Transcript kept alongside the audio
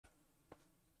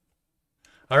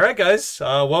All right, guys.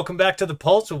 Welcome back to the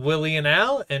Pulse with Willie and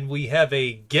Al, and we have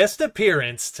a guest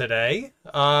appearance today.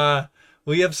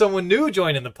 We have someone new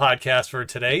joining the podcast for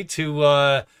today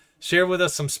to share with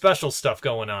us some special stuff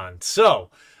going on. So,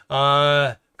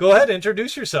 go ahead,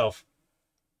 introduce yourself.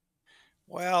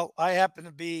 Well, I happen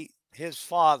to be his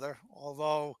father,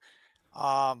 although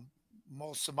um,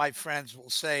 most of my friends will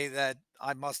say that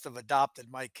I must have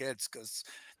adopted my kids because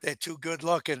they're too good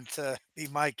looking to be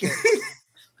my kids.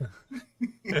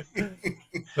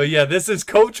 But yeah, this is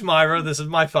Coach Myra. This is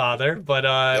my father. But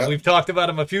Yep. we've talked about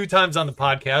him a few times on the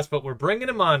podcast, but we're bringing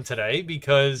him on today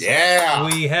because Yeah.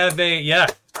 we have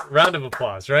round of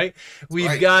applause, right? We've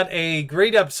Right. got a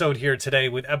great episode here today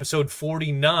with episode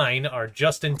 49, our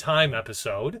just in time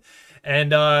episode.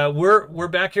 And we're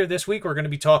back here this week. We're going to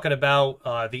be talking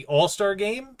about the All-Star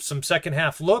game, some second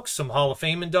half looks, some Hall of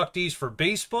Fame inductees for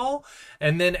baseball,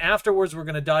 and then afterwards we're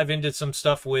going to dive into some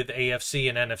stuff with AFC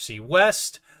and NFC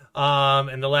West,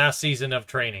 and the last season of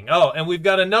training. Oh, and we've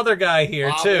got another guy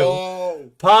here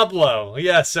too, Pablo.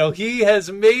 Yeah, so he has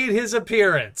made his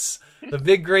appearance, the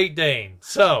big Great Dane.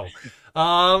 So,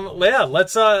 yeah,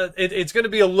 let's. It's going to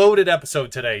be a loaded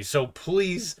episode today, so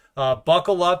please.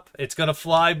 Buckle up. It's going to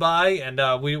fly by, and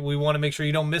we want to make sure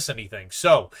you don't miss anything.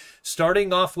 So,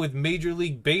 starting off with Major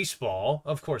League Baseball,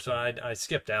 of course, I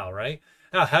skipped Al, right?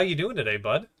 How you doing today,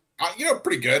 bud?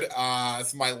 Pretty good.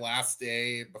 It's my last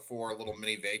day before a little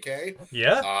mini vacay.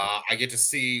 Yeah. I get to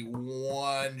see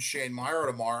one Shane Meyer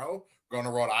tomorrow. Going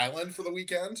to Rhode Island for the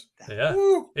weekend. Yeah.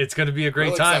 Woo. It's going to be a great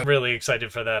Really time. excited. Really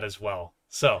excited for that as well.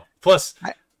 So, plus,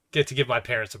 get to give my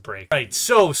parents a break. Right,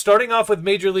 so starting off with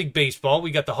Major League Baseball,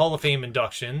 we got the Hall of Fame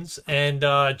inductions, and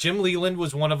Jim Leland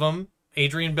was one of them,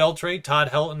 Adrian Beltre,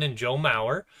 Todd Helton, and Joe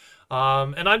Mauer.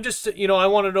 And I'm just, I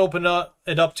wanted to open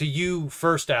it up to you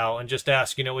first, Al, and just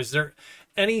ask, is there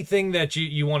anything that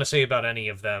you want to say about any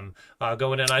of them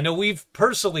going in? I know we've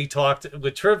personally talked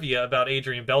with trivia about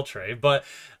Adrian Beltre, but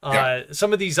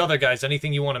some of these other guys,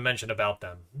 anything you want to mention about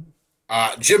them?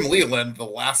 Jim Leland, the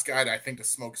last guy I think to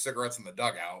smoke cigarettes in the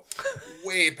dugout,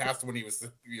 way past when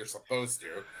you're supposed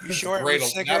to. You sure it Great,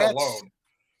 was that cigarettes? alone.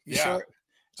 You Yeah. sure?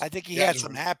 I think he Yeah, had just-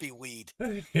 some happy weed.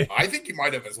 I think he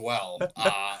might have as well.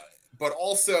 But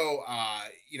also,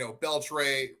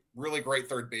 Beltre, really great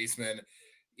third baseman.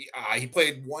 He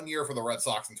played 1 year for the Red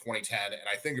Sox in 2010, and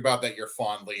I think about that year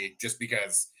fondly just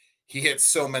because he hit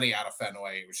so many out of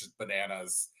Fenway, which is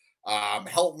bananas.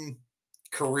 Helton,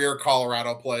 career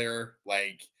Colorado player.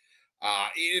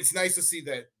 It's nice to see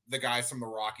that the guys from the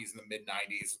Rockies in the mid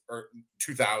 90s or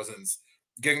 2000s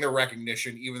getting their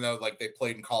recognition, even though they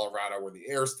played in Colorado where the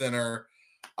air's thinner.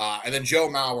 And then Joe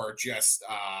Mauer, just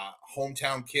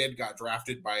hometown kid, got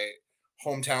drafted by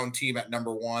hometown team at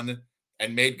number 1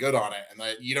 and made good on it. And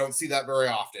you don't see that very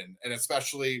often. And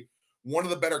especially one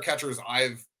of the better catchers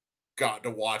I've got to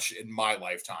watch in my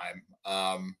lifetime.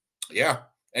 Yeah.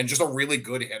 And just a really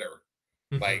good hitter.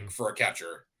 For a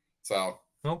catcher. So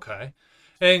okay.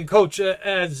 And Coach,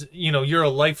 as you're a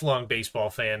lifelong baseball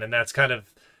fan, and that's kind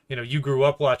of you grew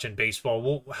up watching baseball.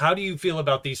 Well, how do you feel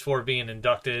about these 4 being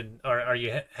inducted? Are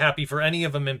you happy for any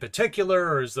of them in particular,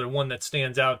 or is there one that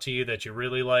stands out to you that you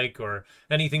really like, or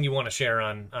anything you want to share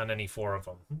on any 4 of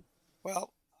them?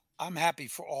 Well, I'm happy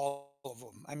for all of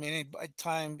them. I mean, any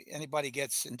time anybody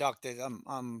gets inducted,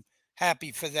 I'm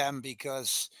happy for them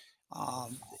because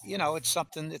it's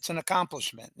something, it's an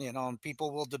accomplishment, and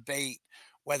people will debate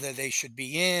whether they should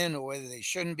be in or whether they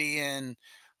shouldn't be in.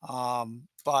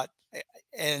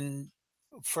 And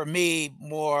for me,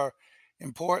 more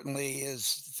importantly,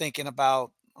 is thinking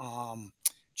about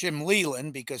Jim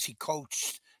Leland because he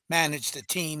managed the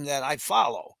team that I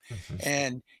follow.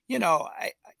 And,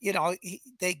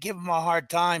 they give him a hard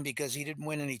time because he didn't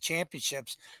win any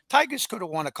championships. Tigers could have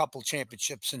won a couple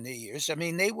championships in the years. I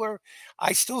mean,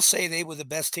 I still say they were the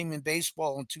best team in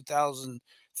baseball in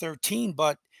 2013.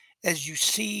 But as you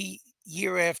see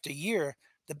year after year,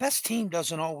 the best team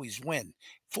doesn't always win.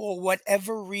 For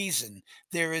whatever reason,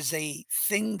 there is a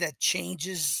thing that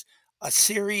changes a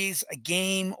series, a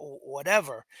game, or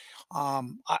whatever.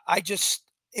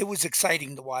 It was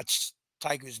exciting to watch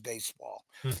Tigers baseball.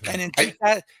 And in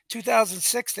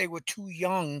 2006, they were too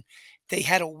young. They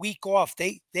had a week off.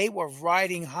 They were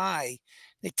riding high.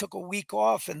 They took a week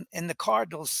off, and the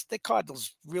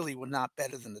Cardinals really were not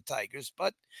better than the Tigers.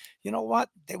 But you know what?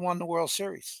 They won the World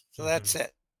Series. So that's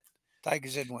it.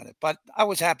 Tigers didn't win it. But I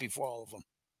was happy for all of them.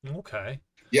 Okay.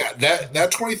 Yeah, that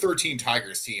 2013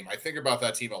 Tigers team, I think about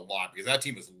that team a lot because that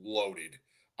team is loaded.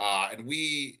 And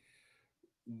we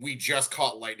just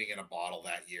caught lightning in a bottle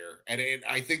that year. And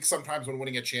I think sometimes when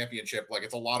winning a championship,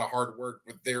 it's a lot of hard work,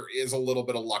 but there is a little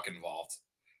bit of luck involved.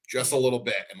 Just a little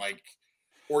bit. And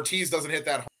Ortiz doesn't hit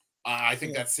that home, I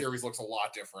think that series looks a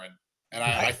lot different. And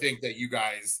I think that you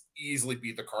guys easily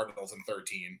beat the Cardinals in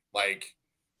 13. Like,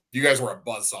 you guys were a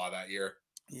buzzsaw that year.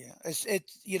 Yeah, it's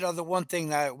the one thing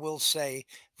that I will say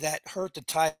that hurt the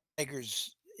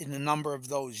Tigers in a number of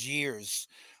those years,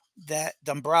 that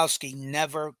Dombrowski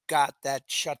never got that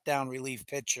shutdown relief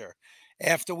pitcher.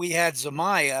 After we had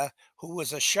Zamaya, who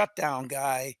was a shutdown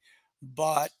guy,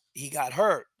 but he got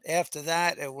hurt. After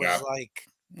that, it was like,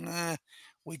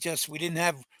 we didn't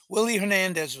have Willie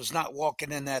Hernandez was not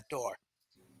walking in that door.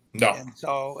 No. And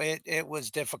so it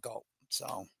was difficult.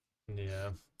 So yeah.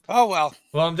 Oh, well.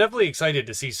 Well, I'm definitely excited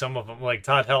to see some of them. Like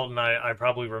Todd Helton, I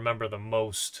probably remember the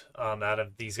most out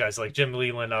of these guys. Like Jim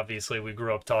Leland, obviously, we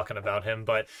grew up talking about him.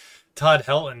 But Todd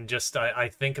Helton, just I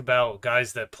think about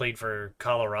guys that played for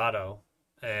Colorado.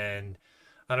 And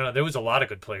I don't know, there was a lot of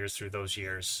good players through those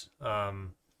years.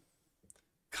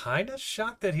 Kind of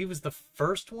shocked that he was the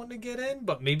first one to get in,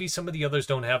 but maybe some of the others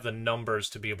don't have the numbers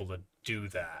to be able to do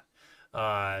that.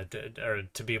 Or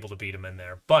to be able to beat him in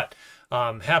there, but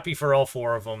happy for all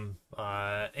four of them,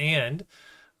 and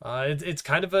it's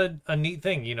kind of a neat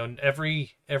thing,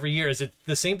 every year. Is it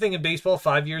the same thing in baseball?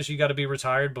 5 years you got to be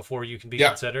retired before you can be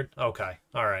considered? Okay,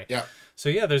 all right. Yeah. So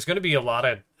yeah, there's going to be a lot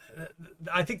of.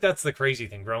 I think that's the crazy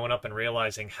thing, growing up and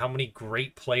realizing how many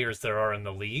great players there are in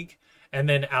the league, and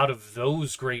then out of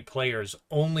those great players,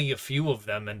 only a few of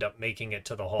them end up making it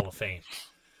to the Hall of Fame.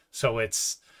 So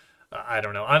it's. I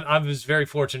don't know. I was very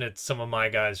fortunate some of my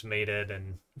guys made it,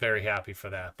 and very happy for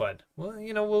that. But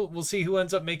we'll see who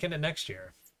ends up making it next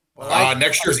year. Well,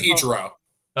 next year's Ichiro.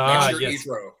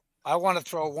 Ichiro. I want to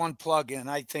throw one plug in.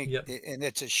 I think, and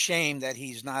it's a shame that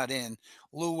he's not in.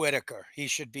 Lou Whitaker. He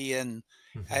should be in.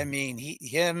 Mm-hmm. I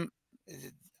mean,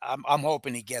 I'm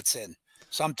hoping he gets in.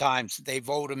 Sometimes they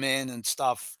vote him in and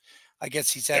stuff. I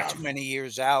guess he's had too many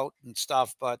years out and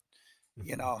stuff, but.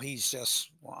 He's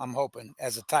just. I'm hoping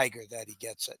as a Tiger that he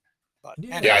gets it. But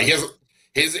anyway.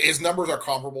 His numbers are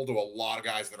comparable to a lot of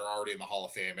guys that are already in the Hall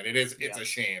of Fame, and it's a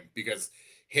shame because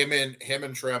him and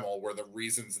Trammell were the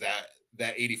reasons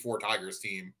that '84 Tigers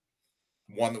team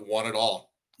won it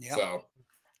all. Yeah. So.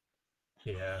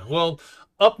 Yeah. Well,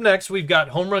 up next we've got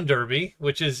Home Run Derby,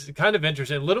 which is kind of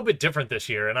interesting, a little bit different this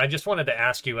year. And I just wanted to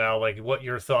ask you, Al, like what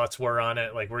your thoughts were on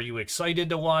it. Like, were you excited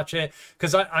to watch it?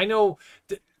 Because I know.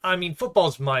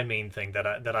 Football's my main thing that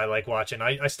I like watching.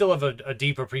 I still have a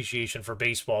deep appreciation for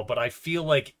baseball, but I feel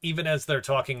like even as they're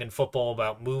talking in football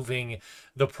about moving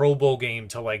the Pro Bowl game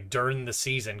to like during the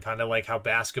season, kind of like how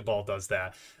basketball does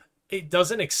that, it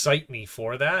doesn't excite me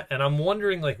for that. And I'm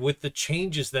wondering, like, with the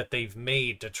changes that they've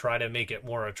made to try to make it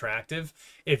more attractive,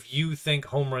 if you think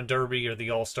Home Run Derby or the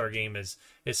All-Star game is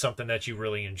something that you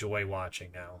really enjoy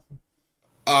watching now.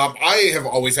 I have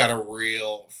always had a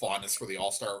real fondness for the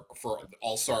All-Star,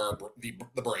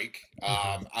 the break.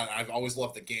 I've always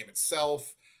loved the game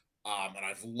itself. And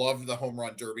I've loved the Home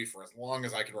Run Derby for as long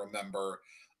as I can remember.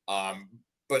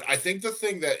 But I think the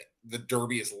thing that the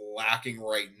Derby is lacking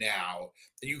right now,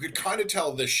 and you could kind of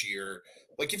tell this year,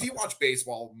 like if you watch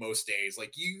baseball most days,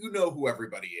 like you know who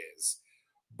everybody is.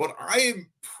 But I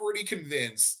am pretty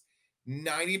convinced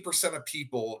 90% of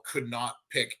people could not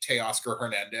pick Teoscar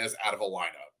Hernandez out of a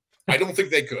lineup. I don't think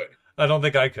they could. I don't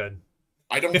think I could.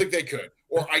 I don't think they could.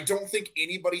 Or I don't think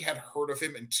anybody had heard of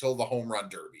him until the Home Run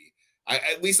Derby.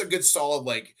 At least a good solid,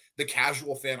 like the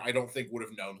casual fan, I don't think would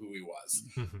have known who he was.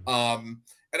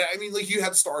 And I mean, like you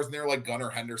had stars in there like Gunnar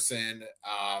Henderson,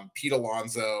 Pete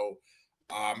Alonso.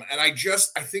 And I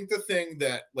think the thing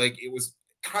that like it was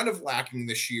kind of lacking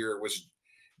this year was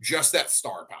just that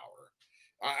star power.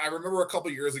 I remember a couple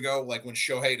of years ago, like when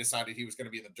Shohei decided he was going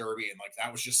to be in the Derby, and like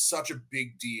that was just such a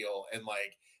big deal, and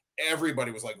like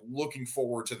everybody was like looking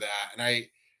forward to that, and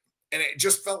it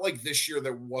just felt like this year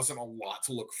there wasn't a lot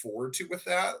to look forward to with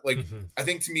that. Like I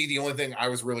think to me the only thing I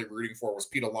was really rooting for was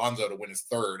Pete Alonso to win his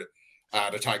third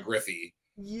to tie Griffey.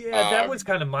 Yeah, that was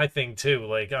kind of my thing too.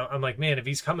 Like I'm like, man, if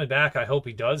he's coming back, I hope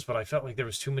he does. But I felt like there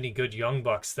was too many good young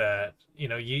bucks that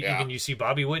even you see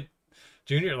Bobby Witt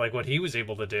Jr., like what he was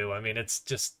able to do. I mean, it's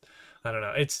just, I don't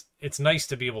know. It's nice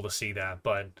to be able to see that,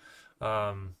 but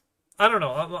I don't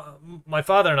know. My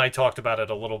father and I talked about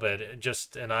it a little bit,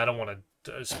 and I don't want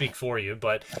to speak for you,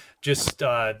 but just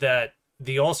that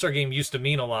the All-Star game used to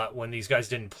mean a lot when these guys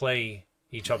didn't play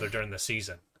each other during the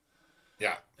season.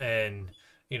 Yeah. And,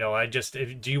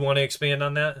 do you want to expand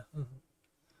on that?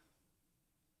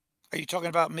 Are you talking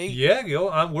about me? Yeah,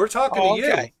 we're talking to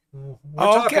you.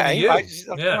 Okay. I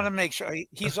want to make sure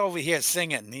he's over here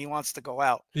singing. He wants to go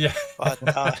out. Yeah.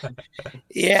 But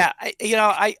yeah,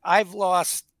 I've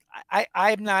lost.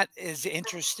 I'm not as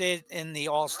interested in the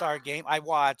All-Star game. I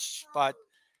watched, but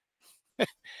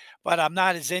but I'm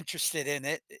not as interested in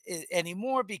it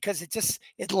anymore because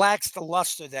it lacks the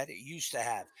luster that it used to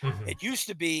have. Mhm. It used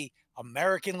to be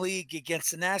American League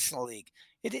against the National League.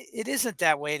 It isn't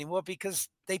that way anymore because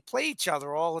they play each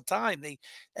other all the time.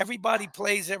 Everybody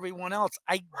plays everyone else.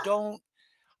 I don't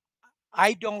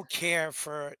care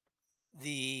for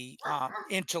the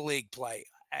interleague play.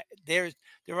 There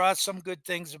are some good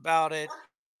things about it,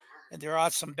 and there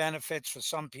are some benefits for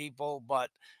some people,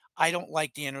 but I don't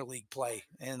like the interleague play,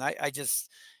 and I just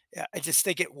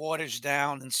think it waters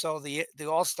down, and so the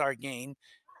All Star game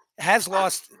has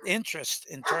lost interest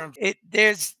in terms.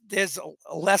 There's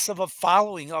a less of a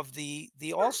following of the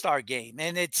All Star game,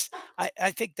 and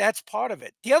I think that's part of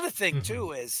it. The other thing Mhm.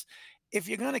 too is if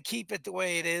you're going to keep it the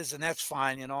way it is, and that's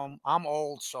fine. I'm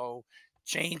old, so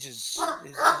change is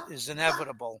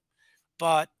inevitable.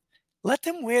 But let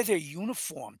them wear their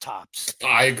uniform tops.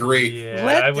 I agree. Yeah,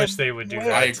 Let I wish them they would do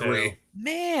wear. I that too. agree.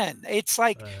 Man, it's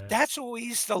like Uh, that's what we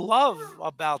used to love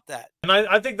about that. and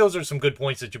I think those are some good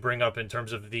points that you bring up in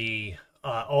terms of the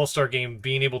All Star game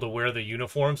being able to wear the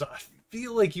uniforms. I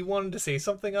feel like you wanted to say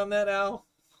something on that, Al.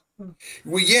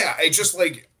 Well, yeah, I just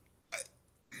like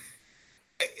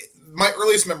my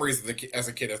earliest memories as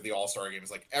a kid of the All Star game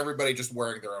is like everybody just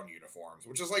wearing their own uniforms,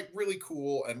 which is like really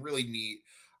cool and really neat.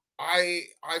 I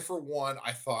for one,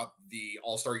 I thought the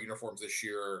All Star uniforms this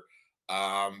year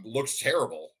looked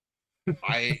terrible.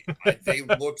 They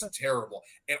looked terrible,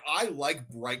 and I like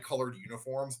bright colored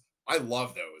uniforms. I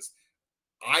love those.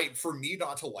 For me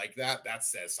not to like that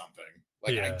says something.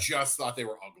 Like I Yeah. just thought they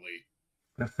were ugly.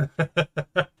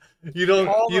 you Yeah.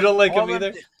 don't you don't like All them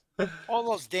them either? all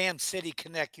those damn City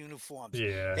Connect uniforms.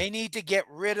 Yeah. They need to get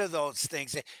rid of those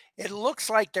things. It looks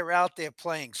like they're out there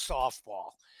playing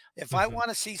softball. If I Mhm. want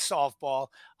to see softball,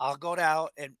 I'll go down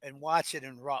and watch it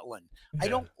in Rutland. I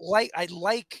Yeah. don't like I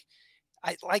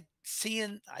like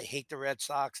seeing I hate the Red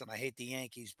Sox and I hate the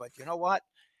Yankees, but you know what?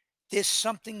 There's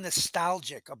something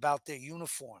nostalgic about their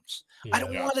uniforms. I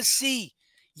don't Yeah. Yeah. want to see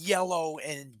yellow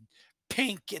and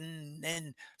pink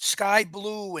and sky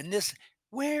blue and this.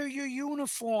 Wear your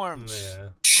uniforms. Yeah.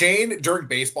 Shane during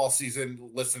baseball season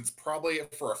listens probably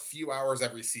for a few hours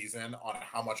every season on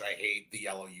how much I hate the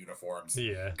yellow uniforms.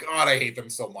 Yeah. God, I hate them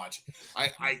so much.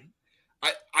 I'm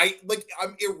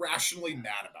irrationally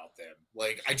mad about them.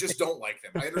 Like I just don't like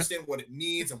them. I understand what it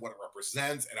means and what it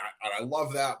represents, and I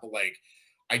love that. But like,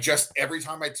 I just every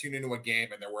time I tune into a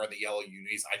game and they're wearing the yellow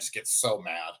unis, I just get so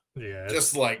mad. Yeah.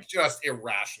 Just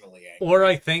irrationally Or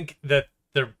angry. I think that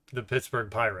they're the Pittsburgh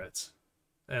Pirates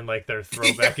and like their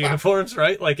throwback Yeah. uniforms,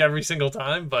 right? Like every single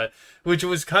time, but which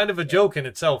was kind of a joke in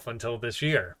itself until this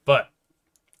year. But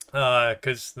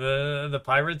because the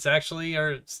Pirates actually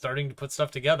are starting to put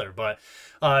stuff together. But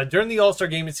during the All Star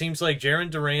game, it seems like Jaron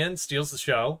Duran steals the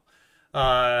show,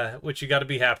 which you got to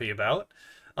be happy about.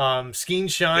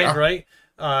 Skeen shined, Yeah. right?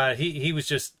 He was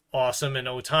just awesome, and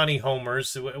Otani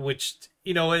homers, which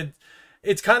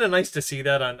it's kind of nice to see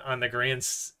that on the grand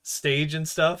stage and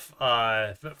stuff.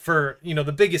 For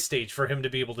the biggest stage for him to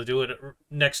be able to do it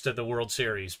next to the World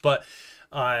Series, but.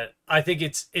 I think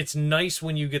it's nice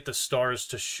when you get the stars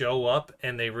to show up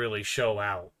and they really show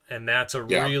out, and that's a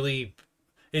Yeah. really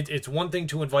it's one thing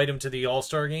to invite them to the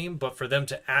All-Star game, but for them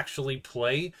to actually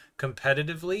play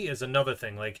competitively is another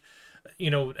thing. Like,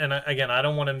 and again, I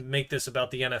don't want to make this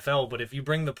about the NFL, but if you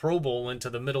bring the Pro Bowl into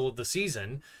the middle of the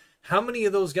season, how many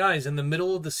of those guys in the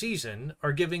middle of the season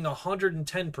are giving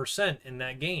 110% in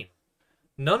that game?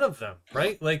 None of them,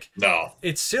 right? Like, No.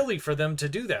 it's silly for them to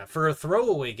do that for a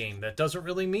throwaway game that doesn't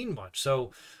really mean much.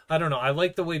 So I don't know. I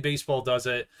like the way baseball does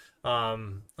it.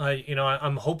 I'm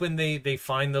hoping they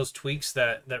find those tweaks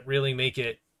that really make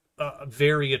it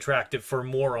very attractive for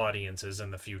more audiences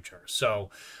in the future. So,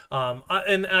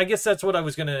 and I guess that's what I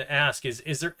was going to ask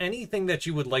is there anything that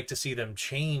you would like to see them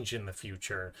change in the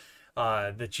future?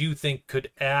 That you think could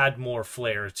add more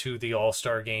flair to the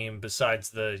All-Star game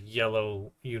besides the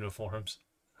yellow uniforms?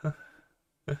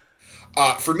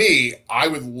 For me, I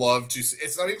would love to.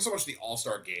 It's not even so much the All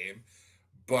Star game,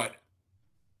 but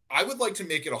I would like to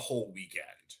make it a whole weekend.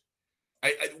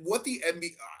 What the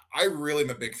NBA. I really am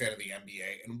a big fan of the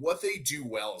NBA, and what they do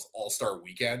well is All Star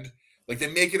Weekend. Like they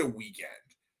make it a weekend.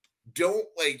 Don't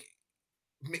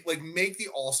make the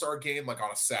All Star game like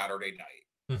on a Saturday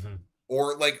night, Mm-hmm.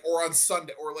 or on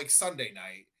Sunday, or like Sunday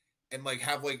night, and like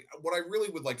have like what I really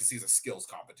would like to see is a skills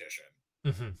competition.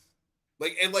 Mm-hmm.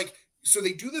 So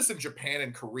they do this in Japan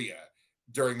and Korea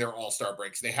during their all-star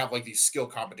breaks. They have like these skill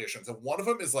competitions, and one of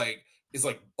them is like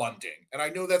bunting. And I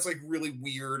know that's like really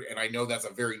weird, and I know that's a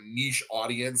very niche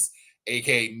audience,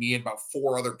 aka me and about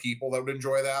 4 other people that would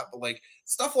enjoy that. But like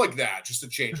stuff like that, just to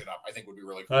change it up, I think would be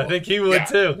really cool. I think he would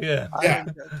too. Yeah.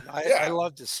 I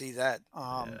love to see that.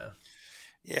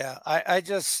 I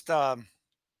just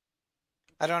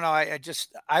I don't know.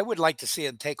 I would like to see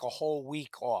him take a whole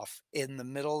week off in the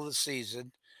middle of the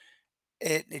season.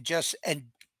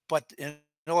 But in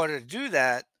order to do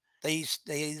that, they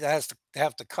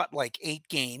have to cut like 8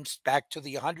 games back to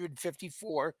the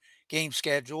 154 game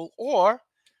schedule, or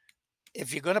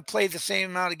if you're going to play the same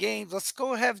amount of games, let's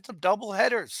go have the double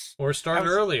headers or start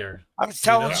earlier. I was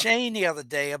telling Shane the other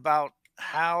day about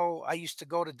how I used to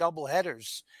go to double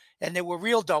headers, and they were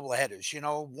real double headers.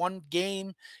 One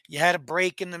game you had a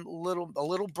break in a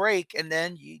little break, and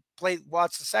then you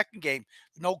watch the second game.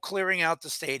 No clearing out the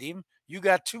stadium. You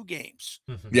got 2 games.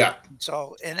 Mm-hmm. Yeah.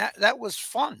 So, and that was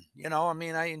fun. I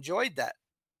mean, I enjoyed that.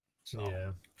 So.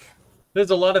 Yeah. There's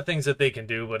a lot of things that they can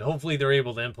do, but hopefully they're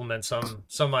able to implement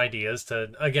some ideas to,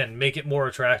 again, make it more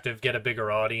attractive, get a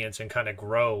bigger audience, and kind of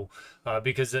grow.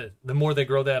 Because the more they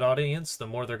grow that audience, the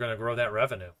more they're going to grow that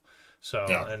revenue. So,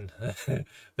 and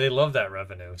they love that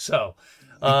revenue. So,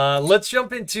 let's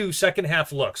jump into second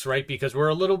half looks, right? Because we're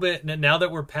a little bit, now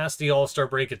that we're past the All-Star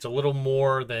break, it's a little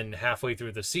more than halfway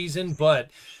through the season.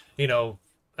 But,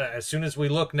 as soon as we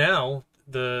look now,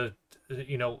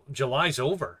 July's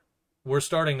over. We're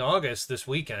starting August this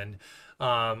weekend,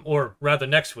 or rather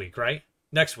next week, right?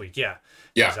 Next week, yeah.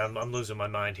 Yeah. I'm losing my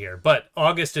mind here. But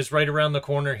August is right around the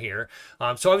corner here.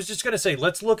 So I was just going to say,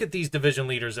 let's look at these division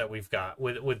leaders that we've got.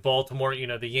 With Baltimore,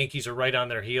 the Yankees are right on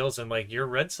their heels, and, like, your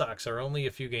Red Sox are only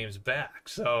a few games back.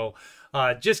 So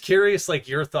just curious, like,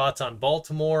 your thoughts on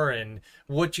Baltimore and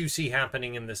what you see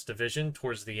happening in this division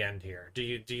towards the end here. Do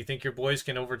you think your boys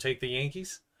can overtake the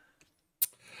Yankees?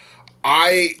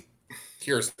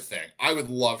 Here's the thing. I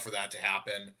would love for that to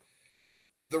happen.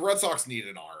 The Red Sox need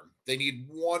an arm. They need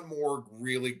one more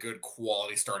really good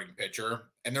quality starting pitcher,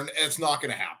 and it's not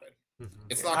going to happen. Mm-hmm.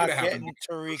 It's not going to happen.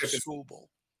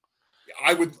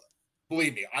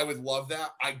 Believe me, I would love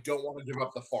that. I don't want to give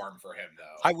up the farm for him,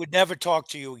 though. I would never talk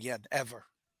to you again, ever.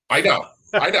 I know.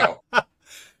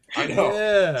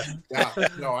 Yeah.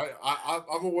 No,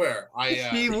 I'm aware.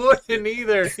 He wouldn't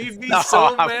either. He'd be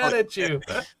so mad at you.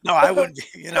 No, I wouldn't.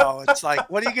 It's like,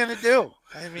 what are you going to do?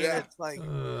 I mean, it's like.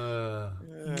 No,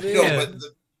 but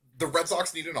the Red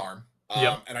Sox need an arm.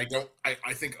 And I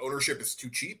think ownership is too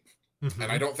cheap. Mm-hmm.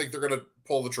 And I don't think they're going to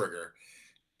pull the trigger.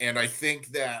 And I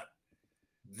think that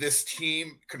this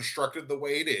team constructed the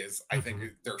way it is, I think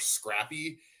they're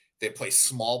scrappy. They play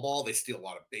small ball. They steal a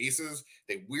lot of bases.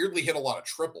 They weirdly hit a lot of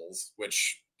triples,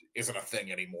 which isn't a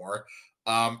thing anymore.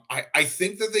 I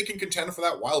think that they can contend for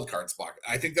that wild card spot.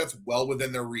 I think that's well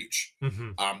within their reach.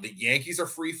 Mm-hmm. The Yankees are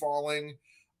free falling.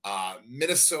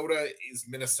 Minnesota is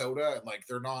Minnesota. And like,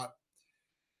 they're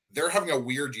having a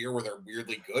weird year where they're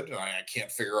weirdly good. And I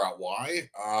can't figure out why.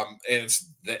 And it's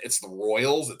the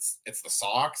Royals. It's the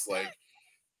Sox. Like,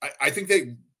 I think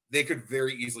they could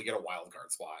very easily get a wild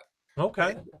card spot.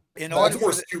 Okay.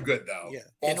 Baltimore's too good, though. Yeah.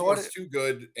 Baltimore's too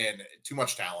good and too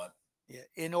much talent. Yeah.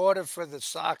 In order for the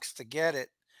Sox to get it,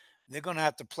 they're going to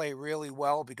have to play really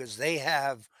well because they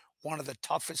have one of the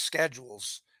toughest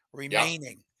schedules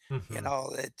remaining. Yeah.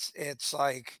 Mm-hmm. It's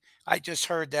like, I just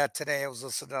heard that today. I was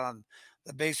listening on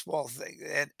the baseball thing,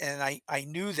 and I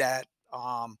knew that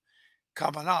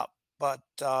coming up, but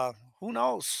who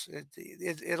knows?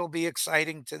 It'll be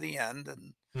exciting to the end.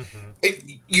 And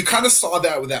you kind of saw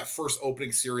that with that first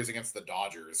opening series against the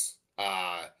Dodgers,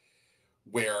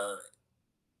 where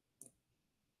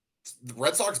the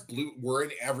Red Sox were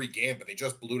in every game, but they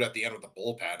just blew it at the end with the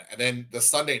bullpen. And then the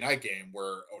Sunday night game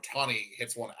where Ohtani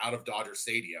hits one out of Dodger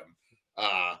Stadium,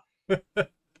 that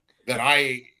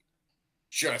I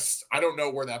don't know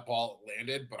where that ball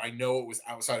landed, but I know it was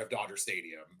outside of Dodger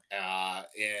Stadium.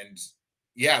 And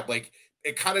yeah, like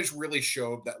it kind of really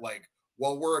showed that, like,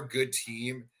 while we're a good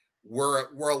team, we're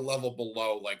a level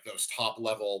below like those top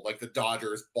level, like the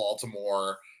Dodgers,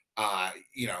 Baltimore,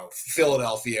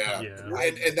 Philadelphia,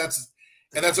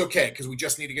 and that's okay because we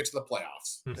just need to get to the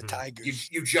playoffs. The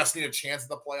Tigers, you just need a chance at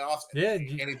the playoffs.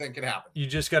 Anything can happen. You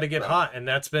just got to get hot, and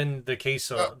that's been the case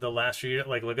the last few years.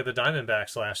 Like, look at the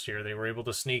Diamondbacks last year; they were able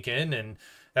to sneak in, and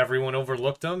everyone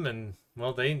overlooked them. And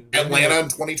well, they Atlanta in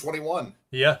 2021.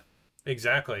 Yeah,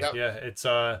 exactly. Yep. Yeah, it's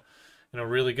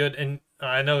really good. And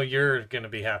I know you're going to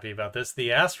be happy about this. The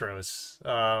Astros,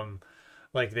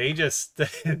 like they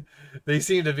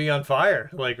seem to be on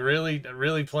fire, like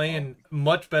really playing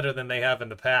much better than they have in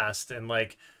the past. And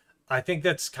like, I think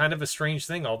that's kind of a strange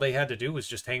thing. All they had to do was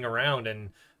just hang around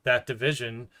in that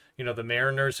division. The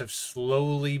Mariners have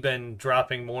slowly been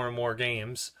dropping more and more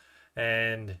games.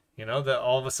 and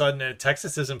all of a sudden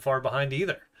Texas isn't far behind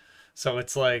either. So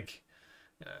it's like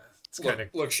it's kind of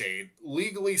look, Shane.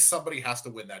 Legally, somebody has to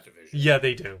win that division. Yeah,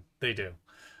 they do. They do.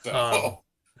 So.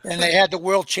 And they had the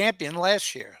world champion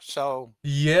last year, so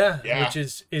yeah. Which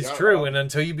is true. And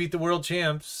until you beat the world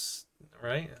champs,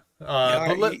 right? Go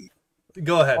ahead.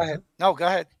 Go ahead. No, go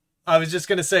ahead. I was just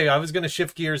gonna say I was gonna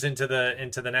shift gears into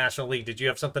the National League. Did you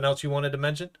have something else you wanted to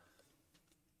mention?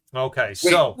 Okay,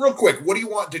 so real quick, what do you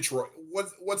want Detroit?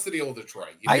 What's the deal with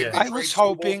Detroit? I was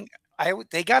hoping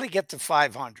they got to get to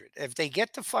 500. If they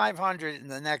get to 500 in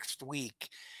the next week,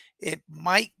 it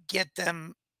might get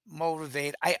them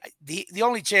motivated. The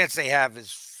only chance they have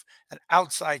is an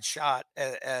outside shot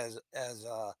as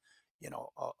a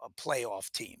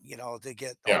playoff team, to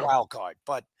get a wild card.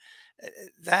 But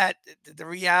that the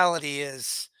reality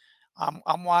is,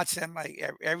 I'm watching them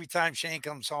every time Shane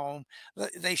comes home.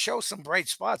 They show some bright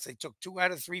spots. They took 2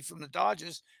 out of 3 from the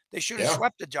Dodgers. They should have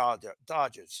swept the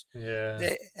Dodgers.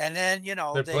 Yeah. And then,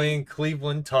 they're playing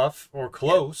Cleveland tough or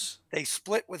close. Yeah, they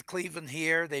split with Cleveland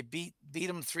here. They beat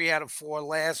them 3 out of 4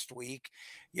 last week.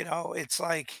 It's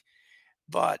like,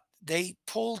 but they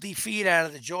pull defeat out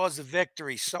of the jaws of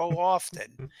victory so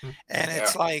often. And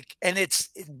it's like, and it's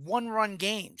 1-run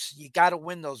games. You got to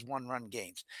win those 1-run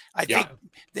games. I think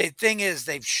the thing is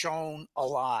they've shown a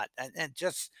lot. And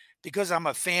just because I'm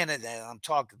a fan of that, I'm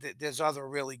talking, there's other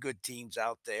really good teams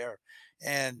out there.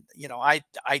 And, I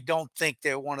don't think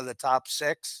they're one of the top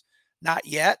 6, not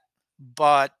yet,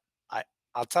 but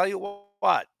I'll tell you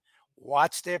what,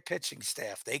 watch their pitching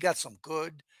staff. They got some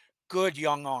good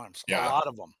young arms, a lot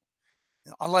of them.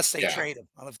 Unless they trade him.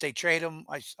 If they trade him,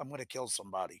 I'm going to kill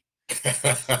somebody.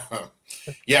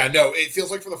 Yeah, no, it feels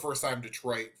like for the first time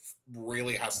Detroit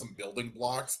really has some building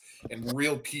blocks and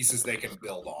real pieces they can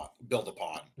build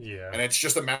upon. Yeah. And it's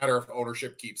just a matter of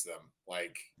ownership keeps them.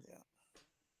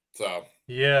 So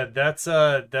yeah, that's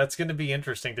going to be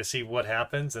interesting to see what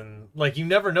happens. And you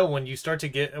never know when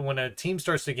a team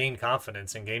starts to gain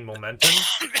confidence and gain momentum,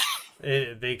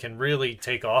 they can really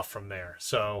take off from there.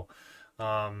 So,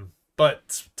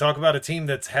 but talk about a team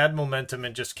that's had momentum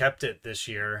and just kept it this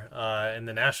year in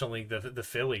the National League, the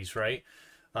Phillies, right?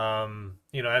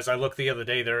 As I looked the other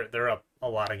day, they're up a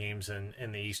lot of games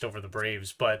in the East over the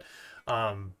Braves. But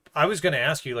I was going to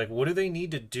ask you, what do they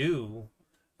need to do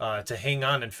to hang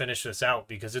on and finish this out?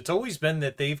 Because it's always been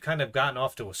that they've kind of gotten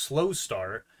off to a slow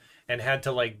start and had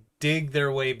to dig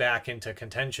their way back into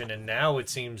contention. And now it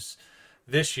seems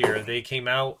this year they came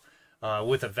out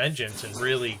with a vengeance and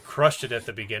really crushed it at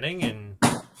the beginning and,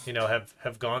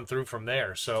 have gone through from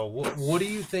there. So what do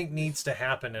you think needs to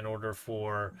happen in order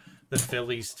for the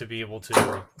Phillies to be able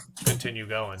to continue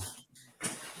going?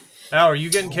 Al, are you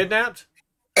getting kidnapped?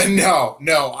 No.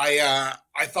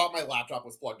 I thought my laptop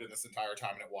was plugged in this entire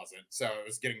time and it wasn't. So it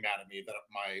was getting mad at me that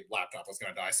my laptop was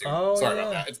going to die soon. Sorry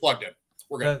about that. It's plugged in.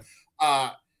 We're good.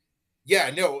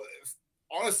 No.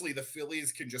 Honestly, the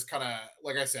Phillies can just kind of,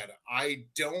 like I said, I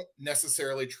don't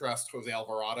necessarily trust Jose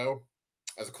Alvarado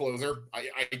as a closer. I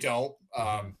don't.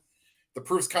 The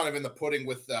proof's kind of in the pudding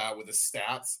with his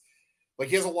stats.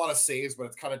 He has a lot of saves, but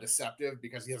it's kind of deceptive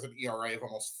because he has an ERA of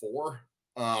almost 4.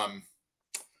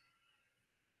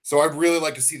 So I'd really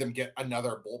like to see them get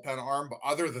another bullpen arm. But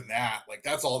other than that,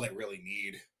 that's all they really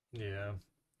need. Yeah.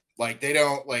 They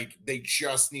don't, they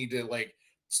just need to,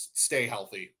 stay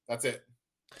healthy. That's it.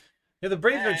 Yeah, the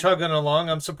Braves are chugging along.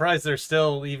 I'm surprised they're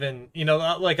still even,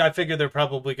 I figure they're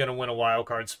probably going to win a wild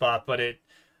card spot, but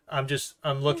I'm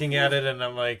looking at it and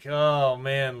I'm like, oh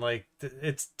man,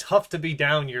 it's tough to be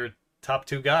down your top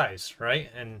 2 guys, right?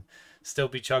 And still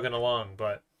be chugging along,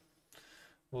 but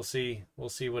we'll see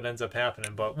what ends up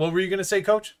happening. But what were you going to say,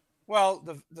 Coach? Well,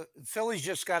 the Phillies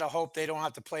just got to hope they don't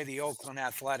have to play the Oakland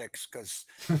Athletics because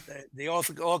the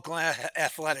Oakland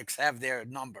Athletics have their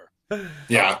number.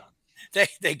 Yeah.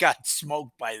 They got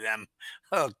smoked by them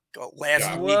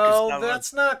last week. Well,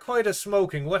 that's not quite a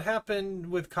smoking. What happened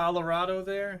with Colorado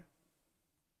there?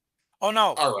 Oh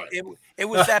no! All right. It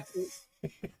was that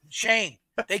Shane.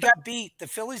 They got beat. The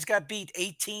Phillies got beat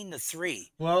 18-3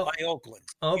 by Oakland.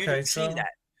 Okay, you didn't see that.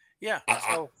 Yeah.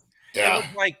 So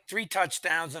it was 3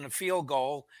 touchdowns and a field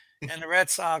goal, and the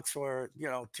Red Sox were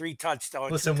 3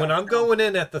 touchdowns. Listen, when I'm going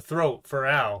in at the throat for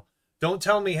Al, don't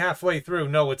tell me halfway through,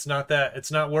 no, it's not that.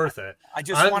 It's not worth it. I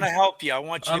just want to help you. I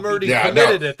want you I'm already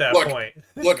committed at that point.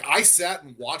 Look, I sat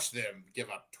and watched them give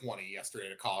up 20 yesterday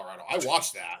to Colorado. I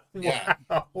watched that. Yeah.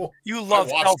 Wow. You love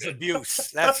self-abuse.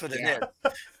 That's what it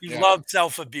is. You love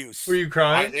self-abuse. Were you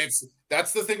crying?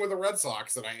 That's the thing with the Red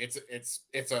Sox, and it's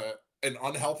an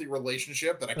unhealthy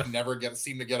relationship that I can never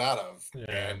seem to get out of.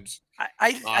 Yeah. And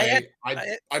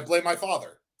I blame my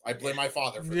father. I blame my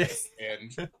father for this.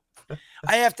 And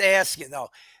I have to ask you though,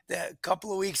 a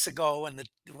couple of weeks ago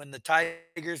when the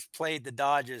Tigers played the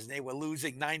Dodgers, they were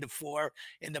losing 9-4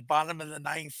 in the bottom of the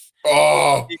ninth.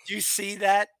 oh Did you see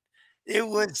that? It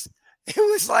was it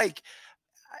was like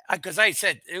because I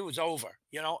said it was over,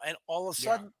 and all of a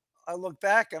yeah, sudden I look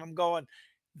back and I'm going,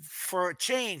 for a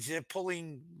change, they're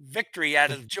pulling victory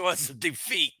out of the jaws of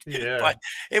defeat. Yeah. But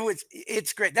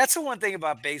it's great. That's the one thing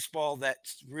about baseball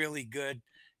that's really good.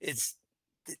 It's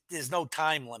there's no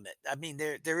time limit. I mean,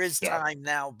 there is yeah, time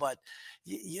now, but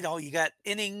you got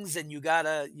innings and you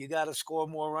gotta score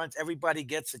more runs. Everybody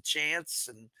gets a chance,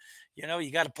 and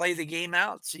you got to play the game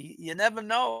out. So you never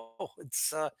know.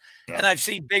 It's yeah. and I've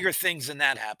seen bigger things than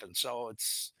that happen. So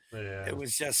Yeah. it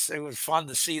was fun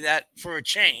to see that for a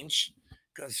change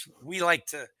because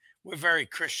we're very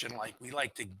Christian like. We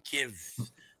like to give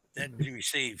then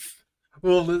receive.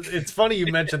 Well, it's funny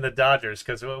you mentioned the Dodgers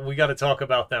because we got to talk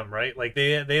about them, right? Like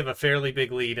they have a fairly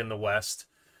big lead in the West.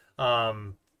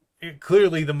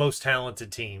 Clearly the most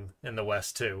talented team in the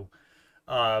West too.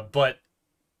 But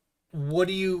what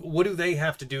do they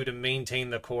have to do to maintain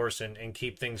the course and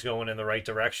keep things going in the right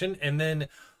direction? And then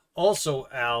also,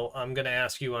 Al, I'm going to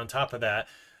ask you on top of that,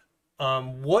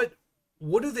 what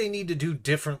do they need to do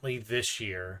differently this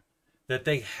year that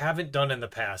they haven't done in the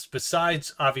past,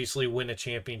 besides obviously win a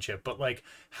championship? But like,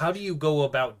 how do you go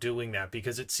about doing that?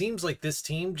 Because it seems like this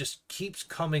team just keeps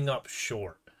coming up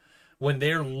short when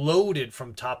they're loaded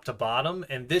from top to bottom.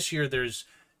 And this year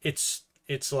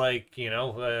it's like,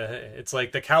 it's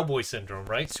like the Cowboy syndrome,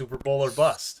 right? Super Bowl or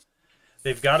bust.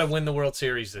 They've got to win the World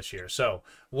Series this year. So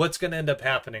what's going to end up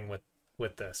happening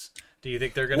with this? Do you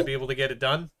think they're going to be able to get it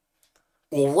done?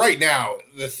 Well, right now,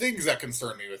 the things that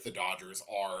concern me with the Dodgers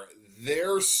are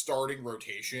their starting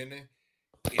rotation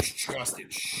is just in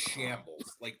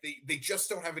shambles. Like they just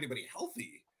don't have anybody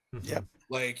healthy. Yep.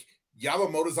 Like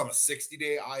Yamamoto's on a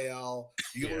 60-day IL,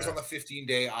 Bueller's Yeah. on the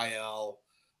 15-day IL.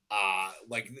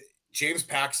 Like James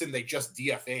Paxton, they just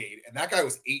DFA'd, and that guy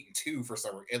was 8-2 for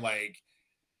some reason. And like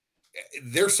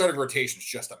their starting rotation is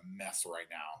just a mess right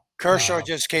now. Kershaw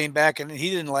just came back and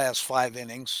he didn't last 5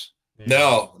 innings.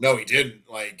 Yeah. No, he didn't.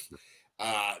 Like,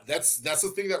 that's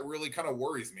the thing that really kind of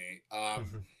worries me.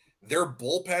 Their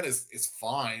bullpen is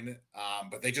fine,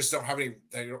 but they just don't have any.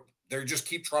 They just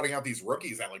keep trotting out these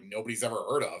rookies that like nobody's ever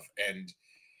heard of, and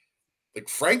like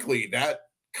frankly, that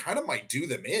kind of might do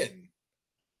them in.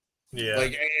 Yeah.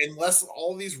 Like unless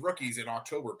all these rookies in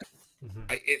October,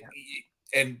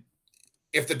 and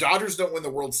if the Dodgers don't win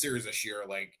the World Series this year,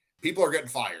 like people are getting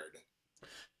fired.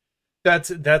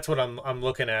 That's what I'm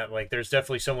looking at. Like, there's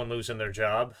definitely someone losing their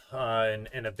job, and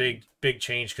a big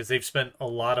change because they've spent a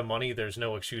lot of money. There's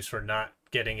no excuse for not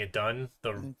getting it done.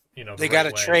 They got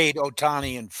to trade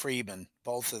Ohtani and Freeman,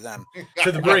 both of them,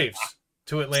 to the Braves,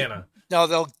 to Atlanta. No,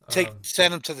 they'll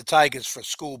send them to the Tigers for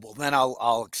Scooble. Then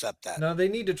I'll accept that. No, they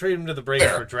need to trade them to the Braves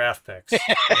for draft picks.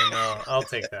 And, I'll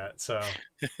take that. So,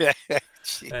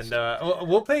 and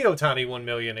we'll pay Ohtani $1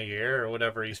 million a year or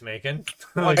whatever he's making.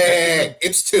 Hey,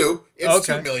 it's $2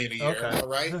 Okay. million a year. Okay. All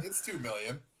right, it's $2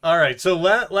 million. All right. So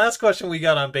last question we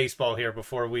got on baseball here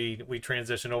before we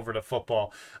transition over to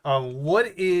football.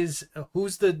 Who's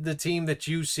the team that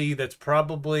you see that's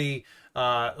probably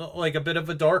like a bit of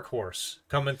a dark horse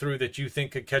coming through that you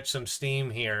think could catch some steam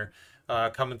here,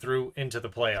 coming through into the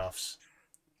playoffs?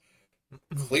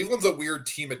 Cleveland's a weird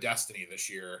team of destiny this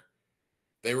year.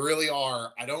 They really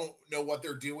are. I don't know what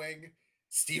they're doing.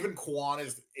 Stephen Kwan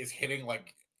is hitting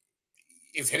like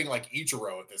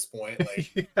Ichiro at this point.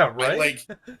 Like, yeah, right.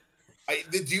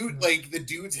 The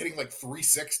dude's hitting like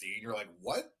 360, and you're like,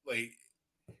 what? Like,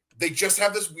 they just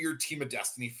have this weird team of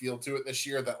destiny feel to it this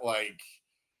year that like,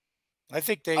 I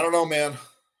don't know, man.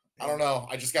 I don't know.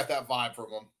 I just got that vibe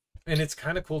from them. And it's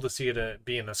kind of cool to see it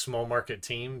being a small market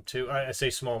team too. I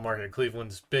say small market.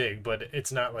 Cleveland's big, but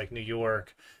it's not like New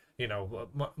York,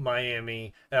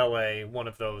 Miami, LA, one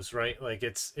of those, right? Like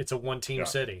it's a one team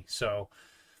city. So,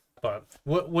 but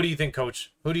what do you think,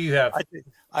 Coach? Who do you have?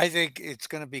 I think it's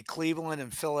going to be Cleveland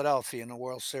and Philadelphia in the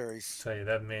World Series. Tell you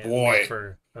that, man, boy,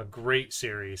 for a great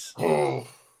series. Oh,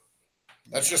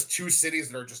 that's just two cities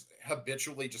that are just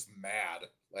habitually just mad.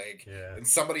 Like, and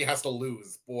somebody has to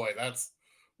lose. Boy, that's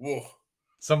whoa.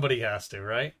 Somebody has to,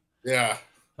 right? Yeah.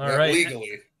 All right.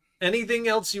 Legally. Anything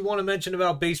else you want to mention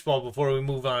about baseball before we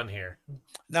move on here?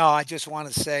 No, I just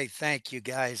want to say thank you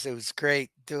guys. It was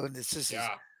great doing this.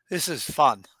 This is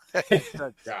fun.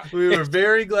 We were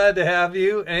very glad to have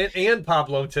you and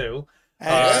Pablo too.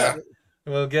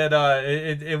 We'll get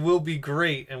it will be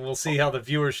great, and we'll see how the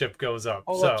viewership goes up.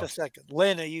 Hold up a second.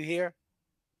 Lynn, are you here?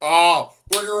 Oh,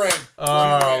 bring her in.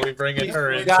 Oh, we bringing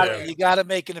her in too. You got to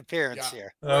make an appearance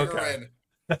here. Bring her in.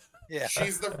 Yeah,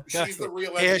 she's the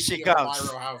real Here MVP she of comes. the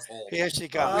Myro household. Here she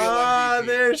comes. Real MVP.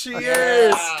 There she Yeah.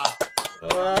 is.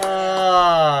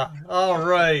 All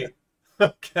right.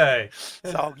 Okay.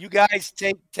 So you guys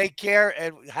take care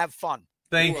and have fun.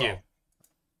 Thank you.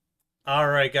 All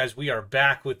right, guys, we are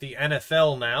back with the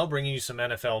NFL now, bringing you some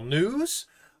NFL news.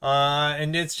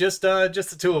 And it's just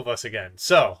the two of us again.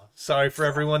 So sorry for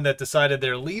everyone that decided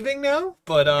they're leaving now,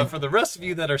 but for the rest of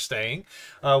you that are staying,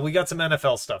 we got some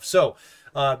NFL stuff. So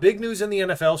big news in the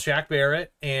NFL: Shaq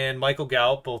Barrett and Michael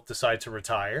Gallup both decide to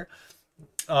retire.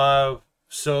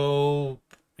 So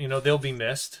they'll be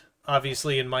missed,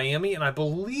 obviously, in Miami, and I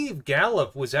believe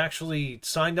Gallup was actually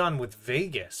signed on with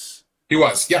Vegas. He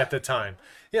was, yeah, at the time.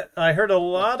 Yeah, I heard a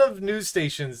lot of news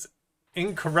stations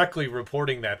incorrectly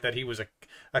reporting that he was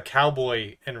a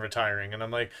Cowboy and retiring, and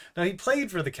I'm like, no, he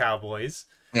played for the Cowboys.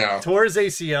 Yeah. Tore his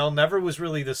ACL, never was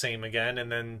really the same again, and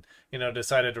then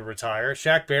decided to retire.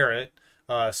 Shaq Barrett,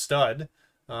 stud,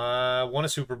 won a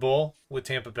Super Bowl with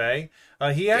Tampa Bay.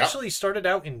 He actually started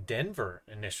out in Denver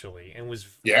initially and was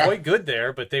quite good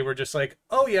there, but they were just like,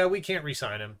 oh yeah, we can't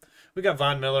re-sign him. We got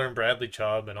Von Miller and Bradley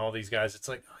Chubb and all these guys. It's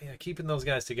like, oh yeah, keeping those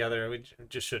guys together, we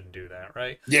just shouldn't do that,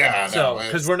 right? Yeah. So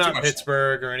because we're not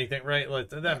Pittsburgh or anything, right?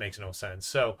 That makes no sense.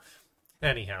 So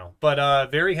anyhow, but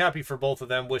very happy for both of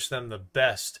them. Wish them the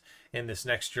best in this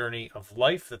next journey of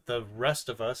life that the rest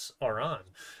of us are on.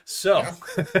 So,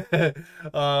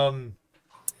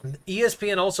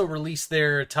 ESPN also released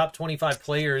their top 25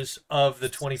 players of the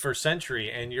 21st century,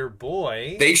 and your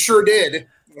boy... They sure did.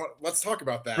 Let's talk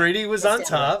about that. Brady was on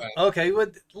top. Okay,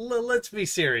 let's be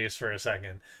serious for a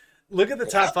second. Look at the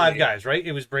top five guys, right?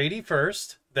 It was Brady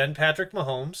first, then Patrick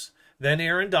Mahomes, then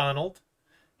Aaron Donald,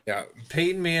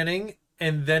 Peyton Manning,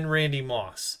 and then Randy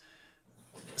Moss.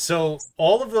 So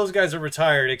all of those guys are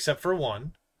retired except for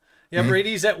one. Yeah,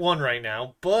 Brady's at one right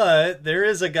now, but there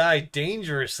is a guy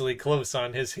dangerously close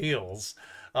on his heels.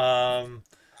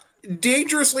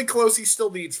 Dangerously close. He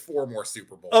still needs 4 more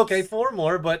Super Bowls. Okay, 4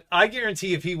 more, but I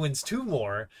guarantee if he wins 2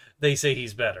 more, they say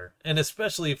he's better, and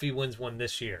especially if he wins one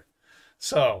this year.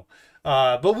 So,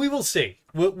 but we will see.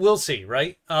 We'll see,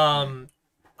 right?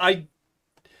 I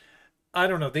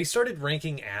don't know. They started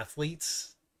ranking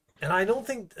athletes, and I don't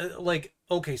think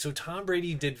okay, so Tom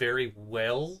Brady did very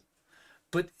well,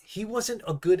 but he wasn't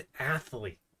a good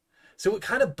athlete. So it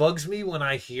kind of bugs me when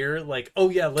I hear oh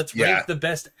yeah, let's rank the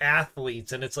best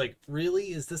athletes, and it's like,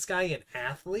 really, is this guy an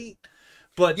athlete?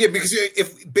 But yeah, because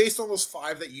if based on those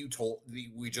 5 that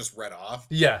we just read off,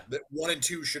 that 1 and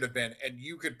 2 should have been, and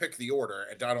you could pick the order,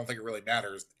 and I don't think it really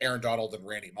matters. Aaron Donald and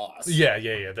Randy Moss. Yeah,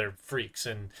 they're freaks,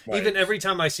 and even every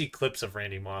time I see clips of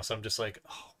Randy Moss, I'm just like,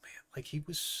 oh man, he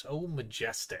was so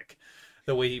majestic,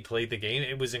 the way he played the game,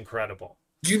 it was incredible.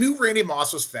 You knew Randy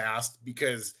Moss was fast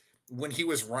because when he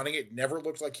was running, it never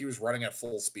looked like he was running at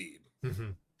full speed.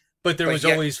 Mm-hmm. But there was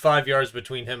always 5 yards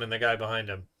between him and the guy behind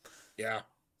him. Yeah.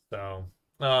 So,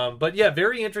 but yeah,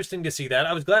 very interesting to see that.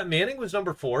 I was glad Manning was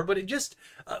number 4, but it just,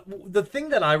 the thing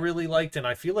that I really liked, and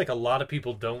I feel like a lot of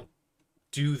people don't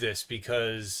do this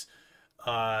because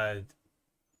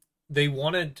they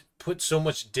want to put so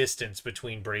much distance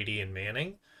between Brady and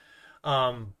Manning.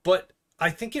 But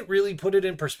I think it really put it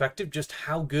in perspective just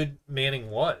how good Manning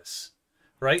was.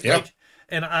 Right? Yeah.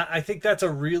 And I think that's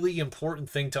a really important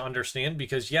thing to understand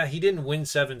because, he didn't win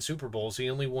 7 Super Bowls. He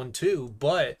only won 2,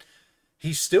 but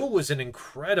he still was an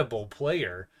incredible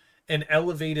player and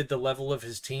elevated the level of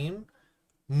his team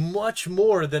much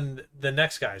more than the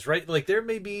next guys, right? There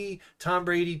may be Tom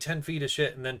Brady, 10 feet of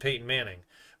shit, and then Peyton Manning,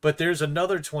 but there's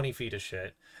another 20 feet of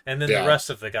shit, and then the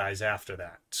rest of the guys after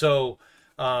that. So,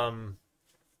 I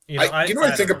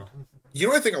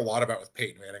think a lot about with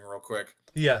Peyton Manning real quick.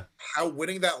 Yeah. How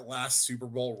winning that last Super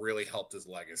Bowl really helped his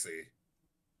legacy.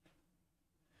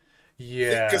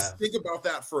 Yeah. Because think about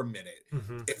that for a minute.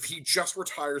 Mm-hmm. If he just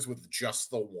retires with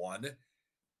just the one,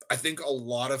 I think a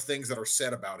lot of things that are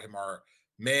said about him are,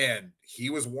 man, he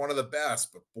was one of the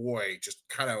best, but boy, just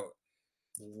kind of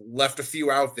left a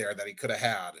few out there that he could have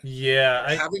had. Yeah.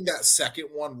 Having that second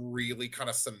one really kind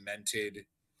of cemented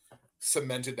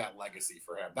that legacy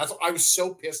for him. I was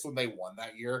so pissed when they won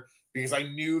that year because I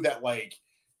knew that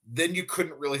then you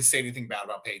couldn't really say anything bad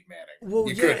about Peyton Manning. Well,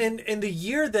 and the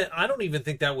year that I don't even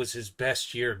think that was his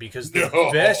best year because the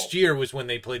best year was when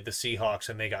they played the Seahawks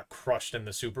and they got crushed in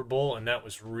the Super Bowl, and that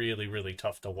was really, really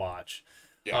tough to watch.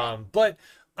 Yeah. But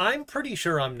I'm pretty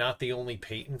sure I'm not the only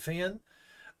Peyton fan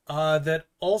that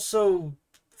also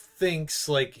thinks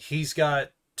he's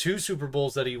got 2 Super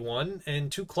Bowls that he won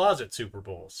and 2 closet Super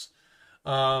Bowls.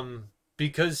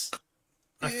 Because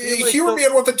I feel like humor me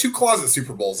on what the 2 closet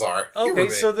Super Bowls are. Okay,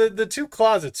 so the 2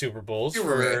 closet Super Bowls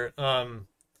Humor for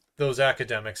those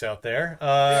academics out there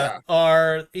Yeah.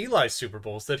 are Eli's Super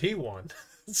Bowls that he won.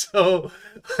 So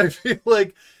I feel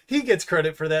like he gets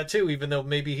credit for that too, even though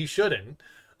maybe he shouldn't.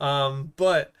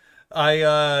 But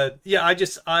I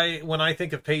when I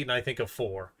think of Peyton, I think of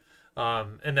 4.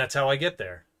 And that's how I get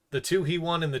there. The 2 he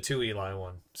won and the 2 Eli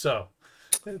won. So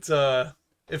it's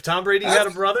if Tom Brady had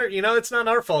a brother, it's not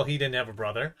our fault he didn't have a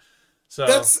brother. So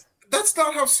that's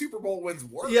not how Super Bowl wins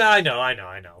work. Yeah, I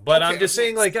know. But Okay, I'm just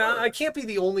saying, like, I can't be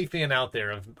the only fan out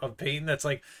there of Peyton that's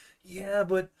like, yeah,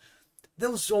 but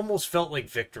those almost felt like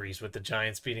victories with the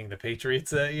Giants beating the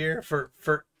Patriots that year for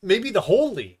maybe the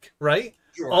whole league, right?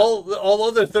 Sure. All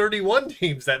other 31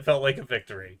 teams that felt like a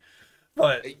victory.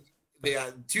 But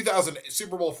 2000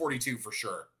 Super Bowl 42 for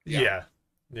sure. Yeah.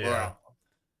 Wow.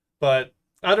 But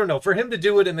I don't know. For him to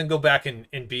do it and then go back and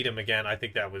beat him again, I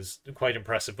think that was quite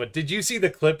impressive. But did you see the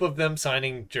clip of them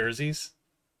signing jerseys?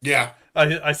 Yeah.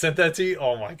 I sent that to you.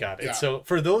 Oh my God. Yeah. So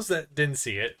for those that didn't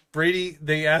see it, Brady,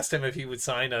 they asked him if he would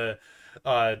sign a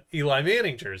Eli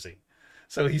Manning jersey.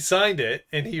 So he signed it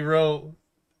and he wrote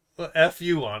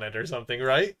FU on it or something,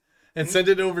 right? And sent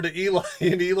it over to Eli.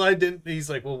 And Eli didn't, he's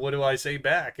like, well, what do I say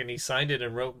back? And he signed it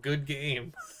and wrote good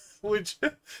game, which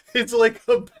it's like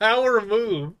a power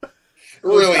move. It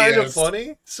was Really kind of is.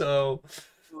 funny. So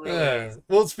Really?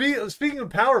 Well, speaking of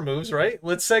power moves, right?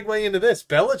 Let's segue into this.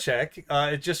 Belichick,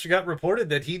 it just got reported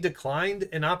that he declined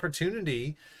an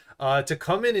opportunity to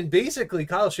come in, and basically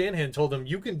Kyle Shanahan told him,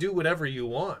 you can do whatever you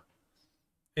want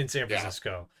in San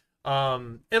Francisco.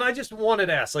 And I just wanted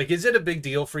to ask, like, is it a big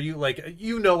deal for you? Like,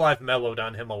 I've mellowed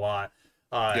on him a lot.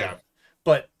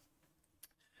 But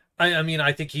I mean,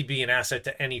 I think he'd be an asset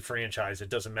to any franchise. It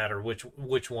doesn't matter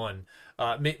which one.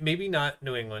 Maybe not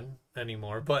New England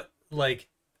anymore, but like,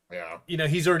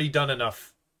 he's already done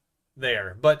enough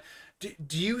there. But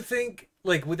do you think,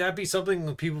 like, would that be something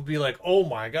that people would be like, oh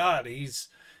my God, he's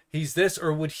this,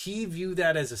 or would he view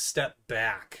that as a step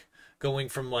back, going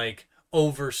from like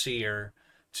overseer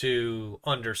to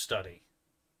understudy?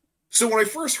 So when I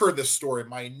first heard this story,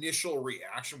 my initial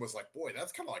reaction was like, boy,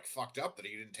 that's kind of like fucked up that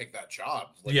he didn't take that job.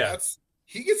 Like,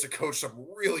 he gets to coach some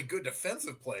really good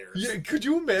defensive players. Yeah, could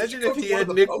you imagine if he had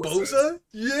Nick Bosa?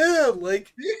 Yeah,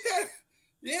 like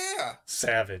yeah.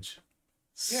 Savage.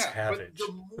 Yeah, Savage. but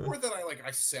the more that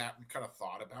I sat and kind of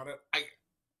thought about it, I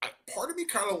part of me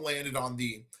kind of landed on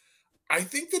I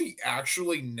think that he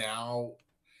actually, now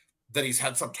that he's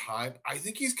had some time, I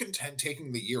think he's content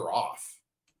taking the year off.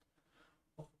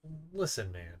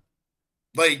 Listen, man.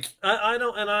 Like, I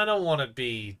don't want to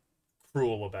be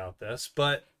cruel about this,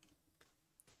 but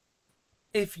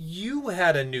if you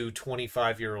had a new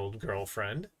 25-year-old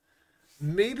girlfriend,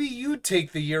 maybe you'd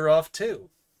take the year off too.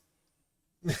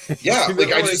 Yeah,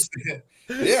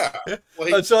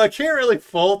 So I can't really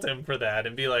fault him for that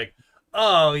and be like,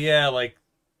 oh yeah, like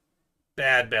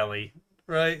bad belly,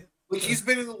 right? Like, he's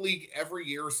been in the league every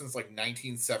year since like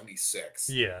 1976.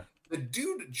 Yeah. The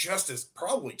dude just is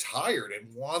probably tired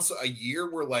and wants a year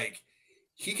where, like,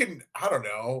 he can, I don't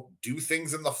know, do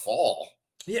things in the fall.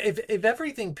 Yeah, if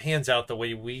everything pans out the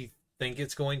way we think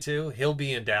it's going to, he'll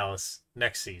be in Dallas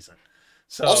next season.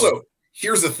 So also,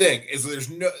 here's the thing, is there's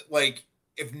no, like,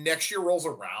 if next year rolls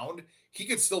around, he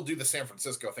could still do the San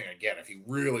Francisco thing again if he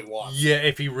really wants. Yeah,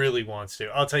 if he really wants to.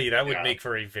 I'll tell you, that would make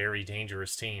for a very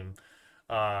dangerous team.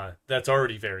 That's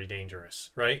already very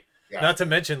dangerous, right? Yeah. Not to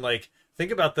mention, like,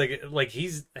 think about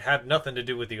he's had nothing to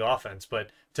do with the offense, but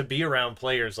to be around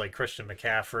players like Christian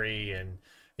McCaffrey and,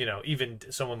 even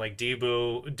someone like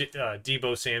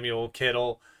Debo Samuel,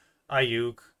 Kittle,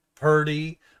 Ayuk,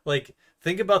 Purdy, like,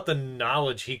 think about the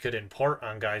knowledge he could impart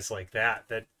on guys like that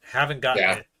haven't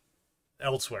gotten it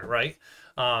elsewhere, right?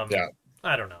 I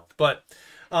don't know, but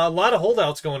a lot of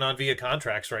holdouts going on via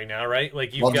contracts right now, right?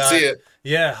 Like, you've got,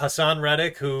 Hassan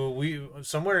Reddick, who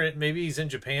maybe he's in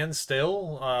Japan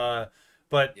still,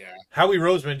 but Howie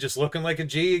Roseman just looking like a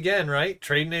G again, right?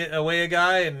 Trading away a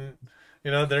guy, and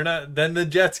they're not. Then the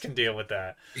Jets can deal with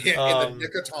that. Yeah, in the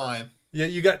nick of time. Yeah,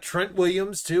 you got Trent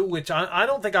Williams too, which I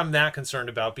don't think I'm that concerned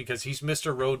about because he's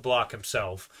Mr. Roadblock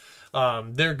himself.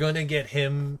 They're gonna get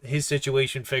his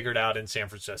situation figured out in San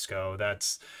Francisco.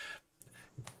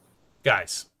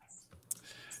 Guys,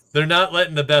 they're not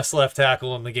letting the best left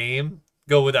tackle in the game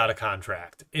go without a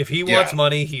contract. If he wants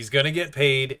money, he's going to get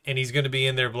paid, and he's going to be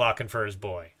in there blocking for his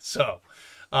boy. So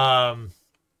I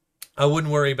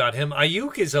wouldn't worry about him.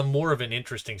 Ayuk is more of an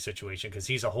interesting situation because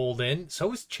he's a hold-in.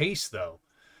 So is Chase, though.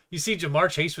 You see Jamar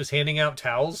Chase was handing out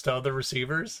towels to other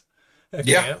receivers at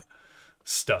camp?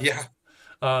 Stuff. Yeah.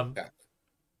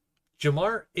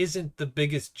 Jamar isn't the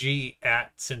biggest G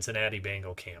at Cincinnati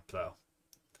Bengal camp, though.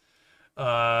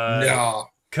 No.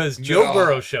 Because Joe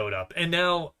Burrow showed up. And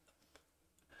now,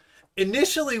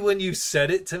 initially when you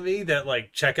said it to me that,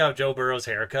 like, check out Joe Burrow's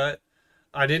haircut,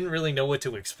 I didn't really know what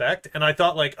to expect. And I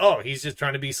thought, like, oh, he's just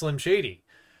trying to be Slim Shady.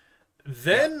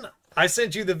 Then I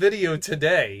sent you the video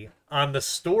today on the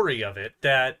story of it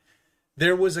that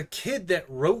there was a kid that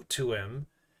wrote to him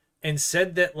and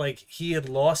said that, like, he had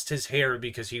lost his hair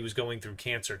because he was going through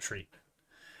cancer treatment.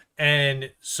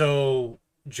 And so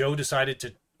Joe decided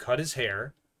to cut his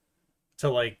hair to,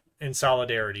 like, in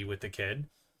solidarity with the kid.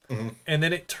 Mm-hmm. And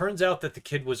then it turns out that the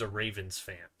kid was a Ravens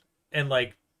fan and,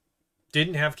 like,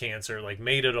 didn't have cancer, like,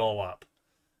 made it all up.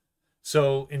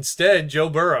 So instead, Joe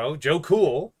Burrow, Joe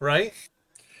Cool, right?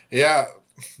 Yeah.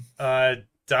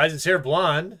 Dyes his hair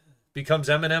blonde, becomes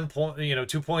Eminem,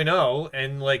 2.0,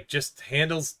 and, like, just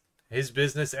handles his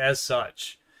business as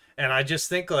such. And I just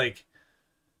think, like,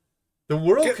 the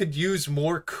world could use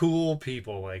more cool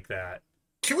people like that.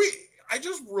 Can we? I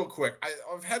just real quick.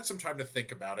 I've had some time to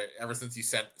think about it ever since you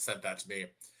sent that to me.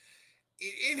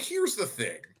 And here's the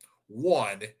thing: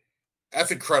 one, that's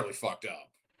incredibly fucked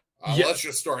up. Let's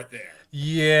just start there.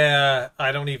 Yeah,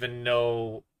 I don't even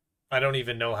know how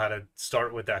to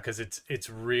start with that because it's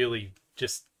really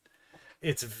just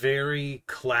it's very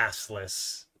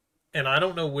classless, and I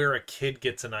don't know where a kid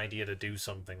gets an idea to do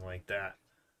something like that.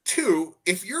 Two,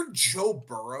 if you're Joe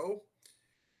Burrow,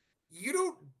 you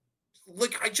don't.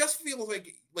 Like, I just feel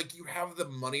like you have the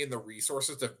money and the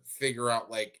resources to figure out,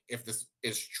 like, if this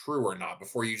is true or not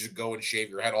before you just go and shave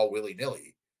your head all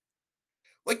willy-nilly.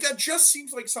 Like, that just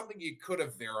seems like something you could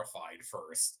have verified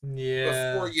first.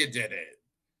 Yeah. Before you did it.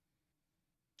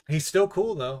 He's still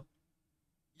cool, though.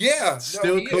 Yeah.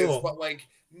 Still he cool. is, but, like,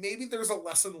 maybe there's a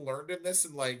lesson learned in this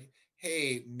and, like,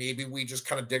 hey, maybe we just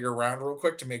kind of dig around real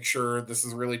quick to make sure this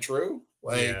is really true.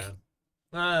 Like,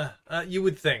 you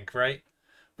would think, right?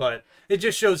 But it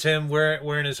just shows him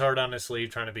wearing his heart on his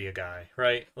sleeve, trying to be a guy,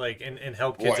 right? Like, and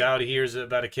help kids out. He hears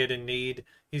about a kid in need.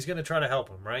 He's going to try to help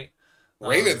him, right?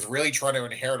 Ravens really trying to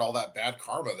inherit all that bad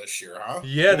karma this year, huh?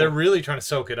 Yeah, they're really trying to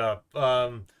soak it up.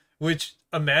 Which,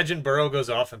 imagine Burrow goes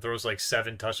off and throws like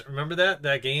 7 touchdowns. Remember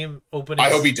that game opening?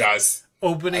 I hope he does.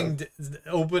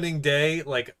 Opening day,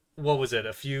 like, what was it?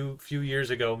 A few years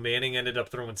ago, Manning ended up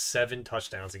throwing 7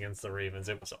 touchdowns against the Ravens.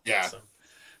 It was awesome.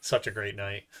 Such a great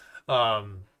night.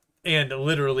 And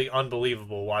literally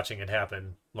unbelievable watching it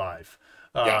happen live.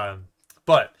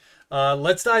 But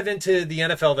let's dive into the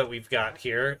NFL that we've got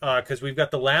here because we've got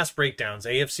the last breakdowns,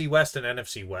 AFC West and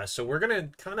NFC West. So we're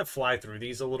going to kind of fly through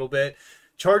these a little bit.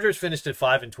 Chargers finished at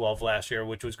 5-12 last year,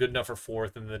 which was good enough for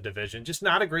 4th in the division. Just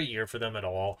not a great year for them at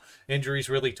all. Injuries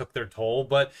really took their toll.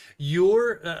 But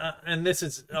and this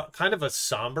is kind of a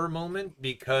somber moment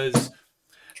because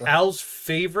Al's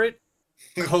favorite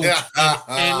coach in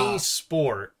any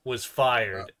sport was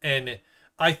fired, and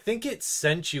I think it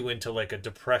sent you into like a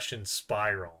depression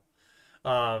spiral.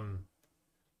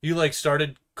 You like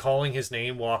started calling his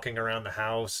name walking around the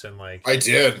house, and like I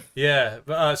did. Yeah.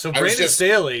 So Brandon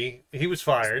Staley, he was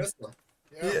fired.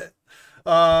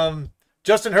 Yeah.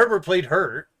 Justin Herbert played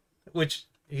hurt, which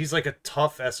he's like a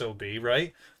tough SOB,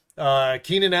 right?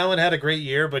 Keenan Allen had a great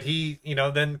year, but he,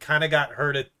 then kind of got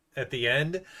hurt at the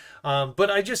end. But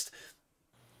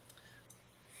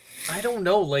I don't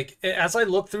know. Like, as I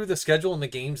look through the schedule and the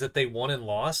games that they won and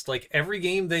lost, like every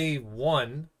game they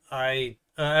won,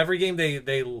 every game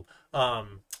they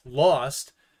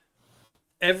lost,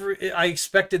 I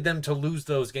expected them to lose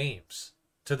those games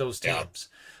to those teams.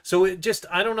 Yeah. So it just,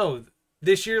 I don't know.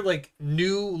 This year, like,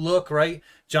 new look, right?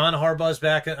 Jim Harbaugh's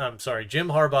back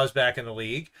in the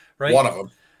league, right? One of them.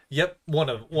 Yep, one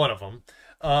of them.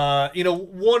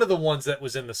 One of the ones that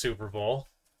was in the Super Bowl.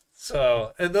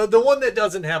 So, and the one that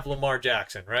doesn't have Lamar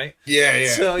Jackson, right? Yeah.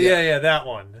 So, yeah, that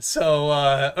one.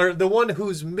 So, or the one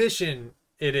whose mission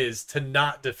it is to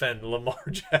not defend Lamar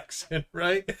Jackson,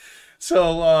 right?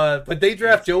 So, but they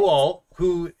draft Joe Alt,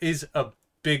 who is a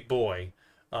big boy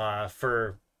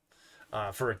for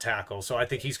a tackle. So I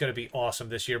think he's going to be awesome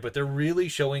this year. But they're really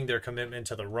showing their commitment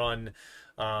to the run.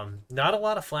 Not a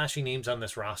lot of flashy names on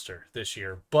this roster this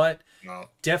year, but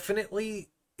definitely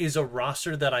is a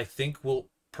roster that I think will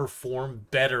perform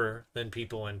better than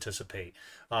people anticipate.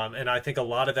 And I think a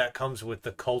lot of that comes with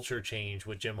the culture change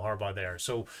with Jim Harbaugh there.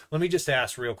 So let me just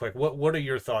ask real quick, what are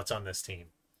your thoughts on this team?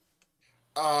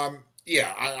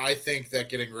 I think that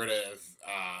getting rid of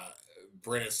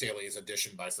Brandon Staley's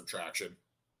addition by subtraction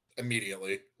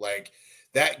immediately, like,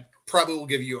 that probably will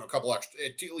give you a couple extra,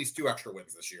 at least 2 extra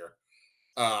wins this year.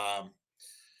 I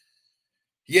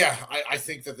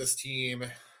think that this team,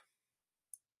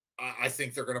 I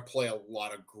think they're going to play a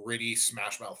lot of gritty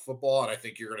smash mouth football, and I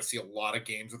think you're going to see a lot of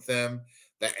games with them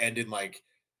that end in like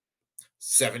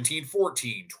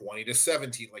 17-14,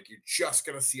 20-17. Like, you're just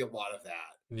going to see a lot of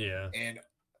that. Yeah. And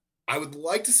I would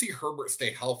like to see Herbert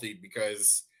stay healthy,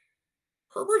 because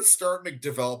Herbert's starting to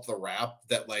develop the rap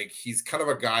that, like, he's kind of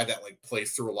a guy that, like,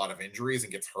 plays through a lot of injuries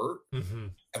and gets hurt. Mm-hmm.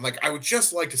 And, like, I would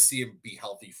just like to see him be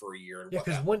healthy for a year. And Yeah,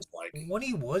 because when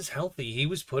he was healthy, he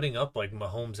was putting up, like,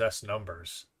 Mahomes-esque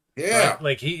numbers. Yeah. Right?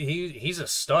 Like, he's a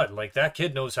stud. Like, that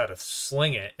kid knows how to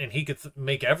sling it, and he could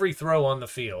make every throw on the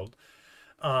field.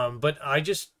 But I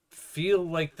just feel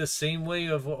like the same way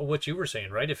of what you were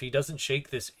saying, right? If he doesn't shake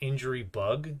this injury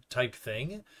bug type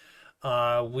thing,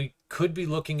 we could be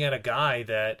looking at a guy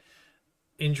that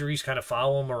injuries kind of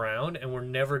follow him around, and we're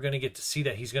never going to get to see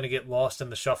that. He's going to get lost in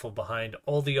the shuffle behind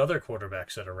all the other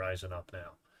quarterbacks that are rising up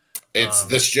now. It's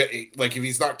like, if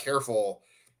he's not careful,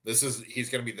 he's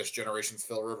going to be this generation's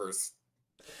Phil Rivers,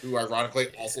 who ironically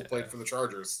also played for the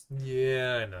Chargers.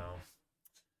 Yeah, I know.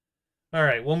 All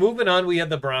right, well, moving on, we had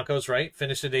the Broncos, right?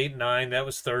 Finished at 8-9. That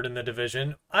was third in the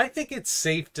division. I think it's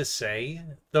safe to say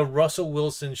the Russell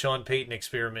Wilson, Sean Payton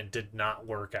experiment did not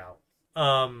work out.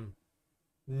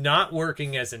 Not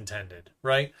working as intended,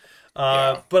 right?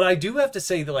 But I do have to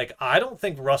say that, like, I don't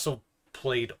think Russell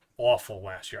played awful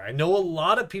last year. I know a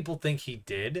lot of people think he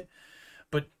did,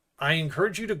 but I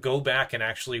encourage you to go back and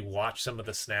actually watch some of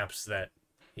the snaps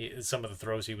some of the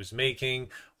throws he was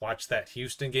making, watch that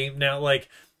Houston game. Now, like,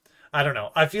 I don't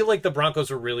know. I feel like the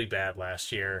Broncos were really bad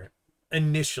last year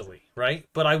initially, right?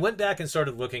 But I went back and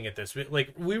started looking at this.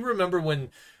 Like, we remember when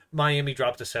Miami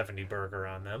dropped a 70 burger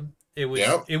on them. It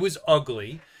was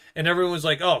ugly, and everyone was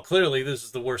like, "Oh, clearly this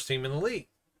is the worst team in the league."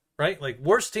 Right? Like,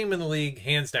 worst team in the league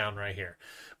hands down right here.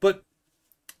 But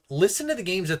listen to the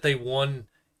games that they won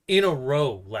in a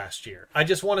row last year. I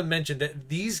just want to mention that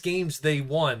these games they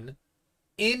won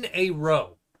in a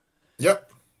row. Yep.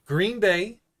 Green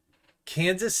Bay,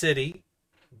 Kansas City,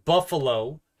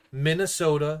 Buffalo,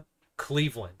 Minnesota,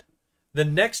 Cleveland. The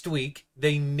next week,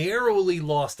 they narrowly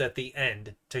lost at the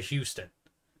end to Houston.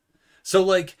 So,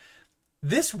 like,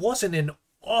 this wasn't an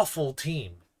awful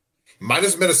team.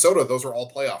 Minus Minnesota, those are all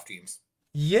playoff teams.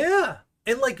 Yeah.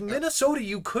 And, like, Minnesota,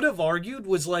 you could have argued,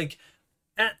 was, like,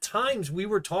 at times we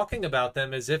were talking about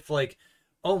them as if, like,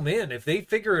 oh, man, if they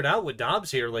figure it out with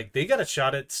Dobbs here, like, they got a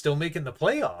shot at still making the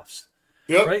playoffs.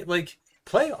 Yep. Right? Like,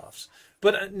 playoffs.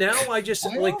 But now I just,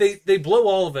 like, they blow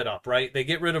all of it up, right? They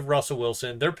get rid of Russell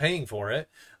Wilson. They're paying for it.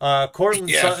 Cortland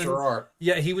Sutton, sure are.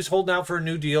 Yeah, he was holding out for a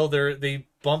new deal. They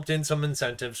bumped in some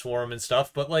incentives for him and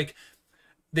stuff. But, like,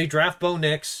 they draft Bo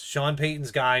Nix, Sean Payton's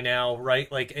guy now,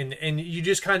 right? Like, and you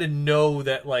just kind of know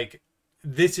that, like,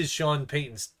 this is Sean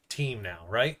Payton's team now,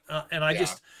 right? And I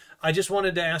just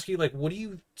wanted to ask you, like, what do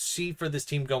you see for this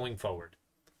team going forward?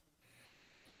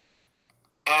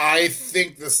 I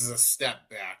think this is a step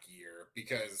back year,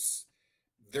 because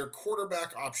their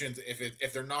quarterback options,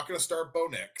 if they're not going to start Bo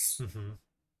Nix,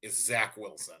 is Zach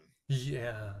Wilson.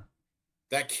 Yeah.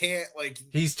 That can't, like...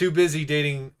 He's too busy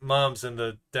dating moms in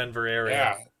the Denver area.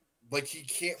 Yeah. Like, he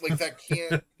can't, like, that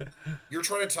can't... You're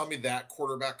trying to tell me that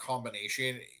quarterback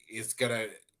combination is going to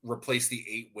replace the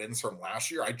 8 wins from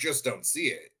last year? I just don't see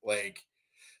it. Like,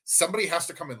 somebody has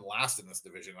to come in last in this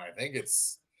division. I think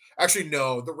it's... Actually,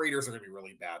 no, the Raiders are going to be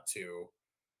really bad, too.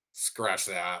 Scratch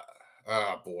that.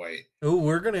 Oh, boy. Oh,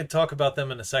 we're going to talk about them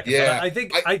in a second. Yeah.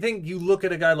 But I think you look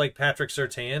at a guy like Patrick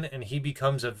Surtain, and he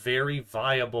becomes a very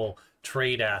viable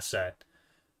trade asset.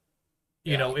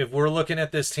 You know, if we're looking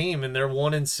at this team and they're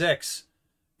 1-6,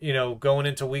 you know, going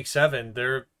into week 7,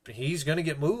 he's going to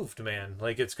get moved, man.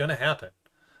 Like, it's going to happen.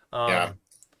 Yeah.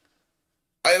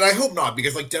 And I hope not,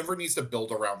 because, like, Denver needs to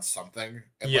build around something.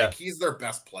 And, like, he's their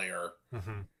best player.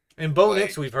 Mm-hmm. And Bo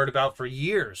Nix we've heard about for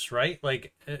years, right?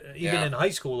 Like, even in high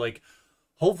school, like,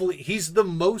 hopefully he's the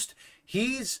most...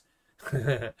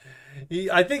 I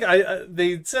think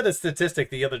they said a statistic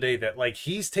the other day that, like,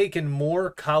 he's taken more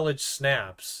college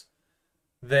snaps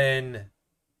than,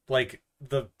 like,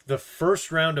 the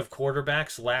first round of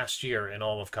quarterbacks last year in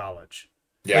all of college.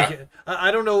 Yeah. Like,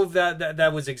 I don't know if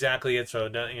that was exactly it, so,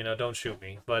 you know, don't shoot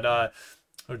me. But,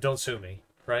 or don't sue me,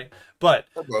 right? But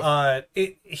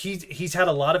he's had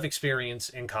a lot of experience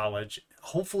in college.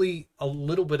 Hopefully a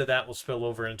little bit of that will spill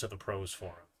over into the pros for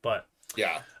him. But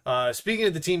speaking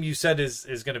of the team you said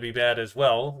is going to be bad as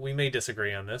well, we may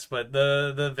disagree on this, but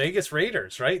the Vegas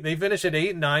Raiders, right? They finished at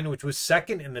 8-9, which was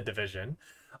second in the division.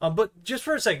 But just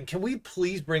for a second, can we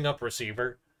please bring up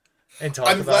receiver and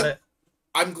talk about it?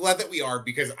 I'm glad that we are,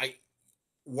 because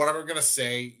what I'm going to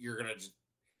say, you're going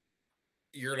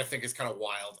to think is kind of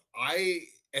wild.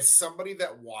 As somebody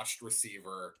that watched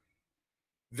receiver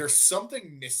there's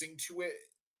something missing to it.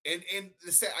 And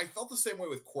I felt the same way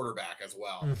with quarterback as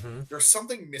well. Mm-hmm. There's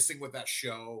something missing with that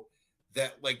show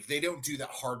that like they don't do that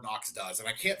Hard Knocks does, and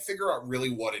I can't figure out really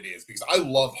what it is because I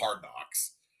love Hard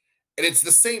Knocks, and it's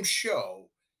the same show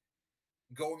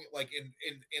going like in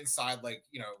inside like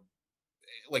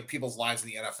like people's lives in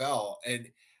the NFL.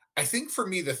 And I think for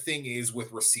me the thing is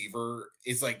with receiver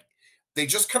is like they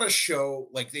just kind of show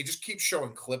like they just keep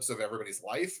showing clips of everybody's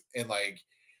life and like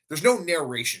there's no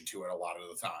narration to it a lot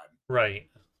of the time. Right.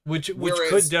 Which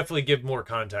could definitely give more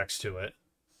context to it.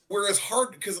 Whereas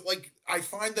hard, because like I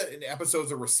find that in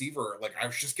episodes of receiver, like I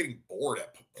was just getting bored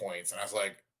at points, and I was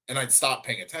like, and I'd stop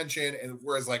paying attention. And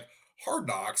whereas like Hard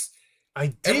Knocks, I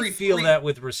did feel that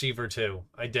with receiver too.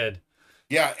 I did.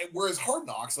 Yeah. Whereas Hard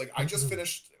Knocks, like I just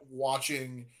finished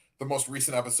watching the most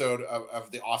recent episode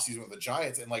of the offseason with the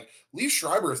Giants, and like Lee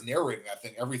Schreiber is narrating that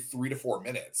thing every 3 to 4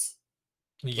 minutes.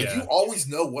 Yeah. Like you always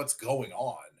know what's going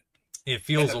on. It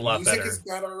feels a lot better. Music is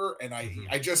better, and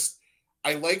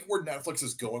I like where Netflix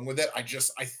is going with it. I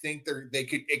think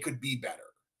it could be better.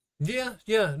 Yeah,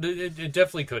 it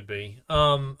definitely could be.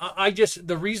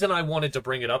 The reason I wanted to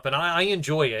bring it up, and I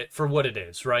enjoy it for what it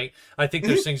is, right? I think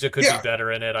there's things that could be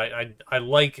better in it.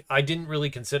 I didn't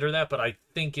really consider that, but I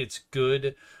think it's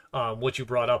good what you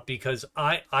brought up because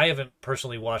I haven't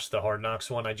personally watched the Hard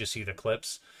Knocks one. I just see the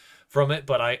clips from it,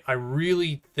 but I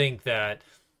really think that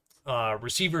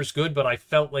receiver's good, but I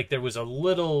felt like there was a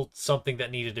little something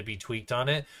that needed to be tweaked on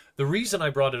it. The reason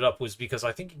I brought it up was because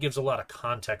I think it gives a lot of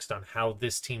context on how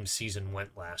this team's season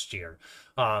went last year,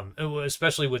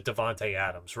 especially with Devontae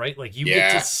Adams, right? Like you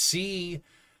get to see,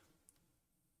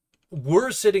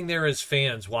 we're sitting there as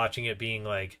fans watching it being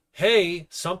like, hey,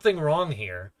 something wrong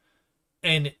here.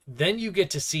 And then you get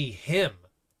to see him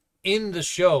in the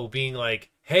show being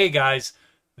like, hey guys,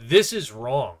 this is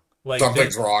wrong. Like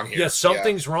something's wrong here. Yeah,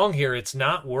 something's wrong here. It's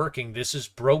not working. This is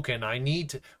broken.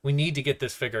 We need to get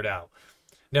this figured out.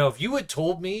 Now, if you had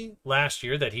told me last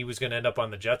year that he was going to end up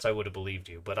on the Jets, I would have believed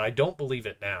you, but I don't believe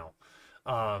it now.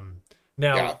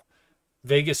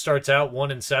 Vegas starts out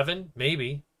 1-7,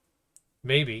 maybe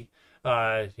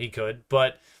he could,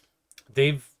 but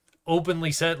they've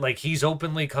openly said, like he's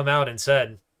openly come out and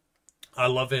said, I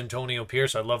love Antonio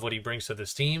Pierce. I love what he brings to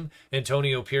this team.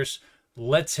 Antonio Pierce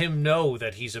lets him know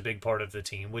that he's a big part of the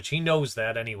team, which he knows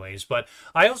that anyways. But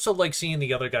I also like seeing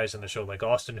the other guys in the show, like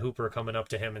Austin Hooper coming up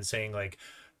to him and saying like,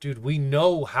 dude, we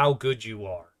know how good you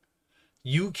are.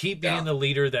 You keep being the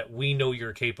leader that we know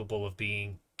you're capable of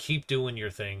being. Keep doing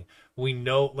your thing. We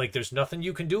know, like, there's nothing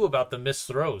you can do about the missed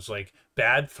throws, like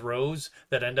bad throws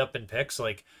that end up in picks.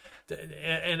 Like,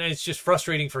 and it's just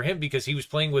frustrating for him because he was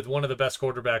playing with one of the best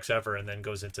quarterbacks ever and then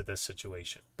goes into this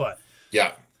situation. But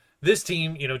this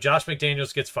team, Josh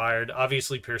McDaniels gets fired.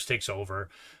 Obviously, Pierce takes over.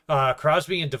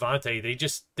 Crosby and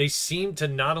Devontae, they seem to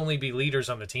not only be leaders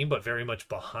on the team, but very much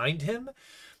behind him.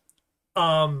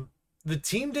 The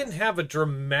team didn't have a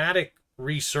dramatic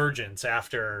resurgence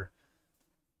after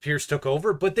Pierce took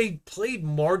over, but they played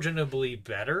marginally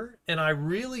better. And I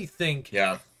really think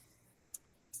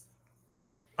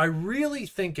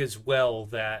as well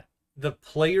that the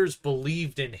players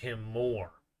believed in him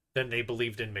more than they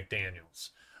believed in McDaniels.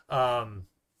 I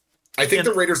think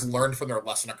the Raiders learned from their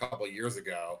lesson a couple of years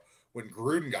ago when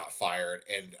Gruden got fired,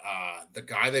 and the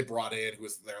guy they brought in, who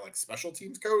was their like special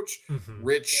teams coach,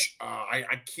 Rich.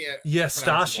 I can't. Yeah,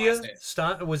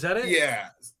 Stasia. Was that it? Yeah,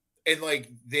 and like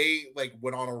they like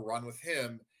went on a run with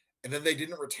him, and then they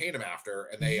didn't retain him after,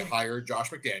 and they hired Josh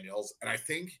McDaniels. And I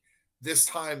think this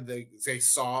time they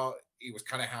saw it was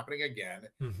kind of happening again,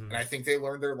 and I think they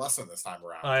learned their lesson this time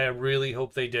around. I really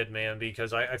hope they did, man,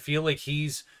 because I feel like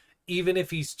even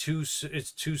if it's too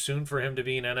soon for him to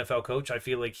be an NFL coach, I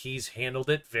feel like he's handled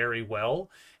it very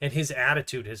well. And his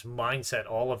attitude, his mindset,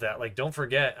 all of that. Like, don't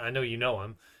forget, I know you know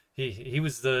him. He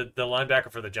was the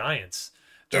linebacker for the Giants.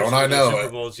 Don't I know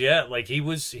Super Bowls. Yeah, like he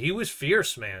was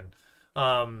fierce, man.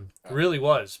 Really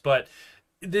was. But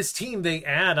this team, they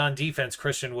add on defense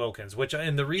Christian Wilkins,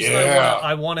 and the reason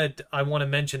I want to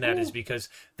mention that is because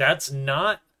that's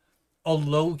not a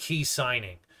low key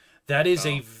signing. That is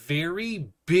a very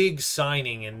big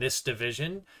signing in this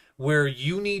division where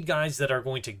you need guys that are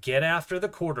going to get after the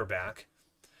quarterback,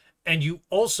 and you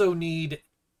also need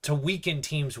to weaken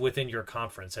teams within your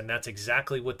conference, and that's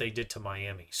exactly what they did to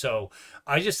Miami. So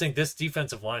I just think this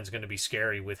defensive line is going to be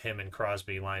scary with him and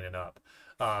Crosby lining up.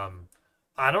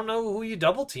 I don't know who you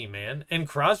double team, man. And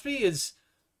Crosby is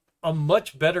a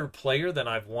much better player than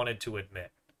I've wanted to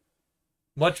admit.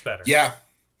 Much better. Yeah.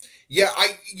 Yeah,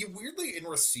 you weirdly in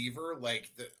receiver, like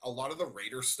a lot of the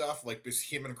Raider stuff, like because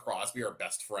him and Crosby are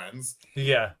best friends.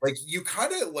 Yeah. Like you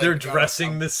kind of like They're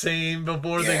dressing the same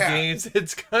before the yeah, games.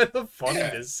 It's kind of funny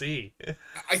yeah. to see.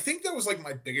 I think that was like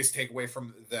my biggest takeaway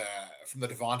from the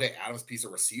Devontae Adams piece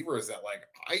of receiver is that like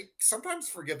I sometimes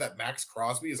forget that Max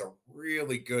Crosby is a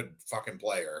really good fucking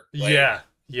player. Like Yeah,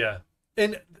 yeah.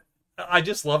 And I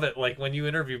just love it. Like when you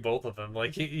interview both of them,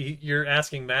 like you're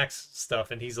asking Max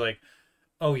stuff, and he's like,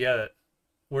 "Oh yeah,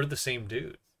 we're the same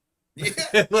dude."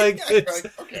 yeah, Like yeah, it's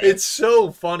like, okay. it's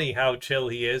so funny how chill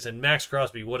he is. And Max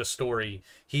Crosby, what a story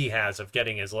he has of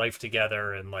getting his life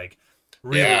together and like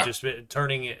really Yeah. just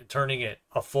turning it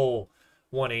a full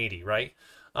 180, right?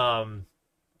 And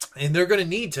they're going to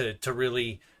need to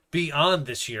really be on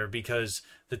this year because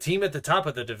the team at the top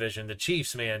of the division, the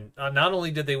Chiefs, man, not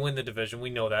only did they win the division, we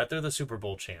know that they're the Super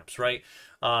Bowl champs, right?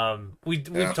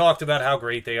 We've talked about how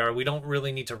great they are. We don't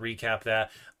really need to recap that.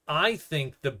 I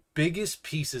think the biggest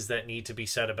pieces that need to be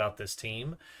said about this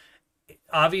team,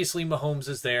 obviously Mahomes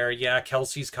is there. Yeah,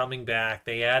 Kelsey's coming back.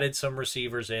 They added some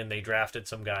receivers in. They drafted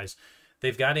some guys.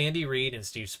 They've got Andy Reid and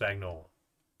Steve Spagnuolo.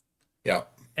 Yeah.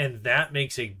 And that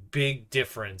makes a big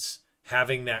difference,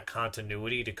 having that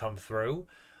continuity to come through.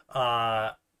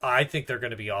 I think they're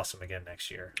going to be awesome again next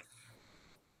year.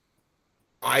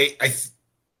 I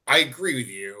agree with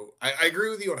you. I agree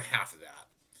with you on half of that.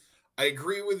 I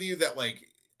agree with you that like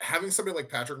having somebody like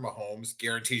Patrick Mahomes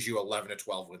guarantees you 11 to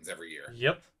 12 wins every year.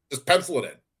 Yep. Just pencil it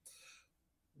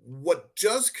in. What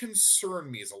does concern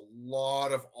me is a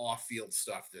lot of off-field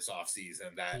stuff this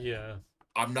offseason that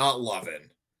I'm not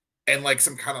loving. And like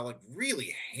some kind of like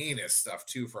really heinous stuff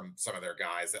too from some of their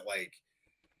guys that like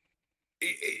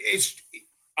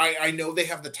I know they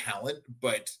have the talent,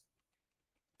 but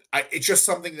it's just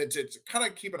something that to kind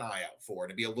of keep an eye out for,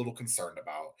 to be a little concerned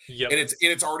about. Yep. And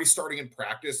it's already starting in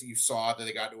practice. You saw that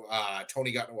they got to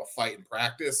Tony got into a fight in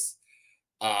practice.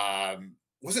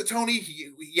 Was it Tony?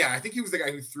 I think he was the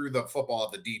guy who threw the football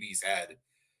at the DB's head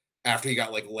after he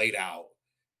got like laid out.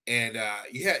 And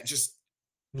just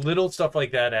little stuff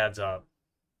like that adds up.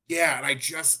 Yeah, and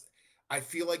I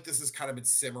feel like this has kind of been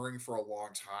simmering for a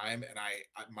long time, and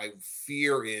my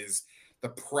fear is the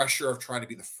pressure of trying to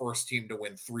be the first team to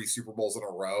win 3 Super Bowls in a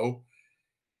row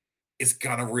is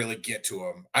gonna really get to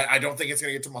him. I don't think it's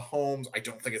gonna get to Mahomes. I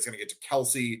don't think it's gonna get to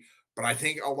Kelsey, but I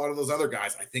think a lot of those other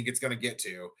guys, I think it's gonna get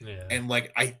to. Yeah. And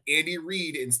like Andy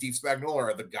Reid and Steve Spagnuolo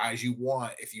are the guys you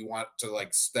want if you want to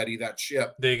like steady that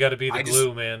ship. They got to be the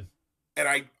glue, man. And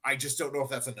I just don't know if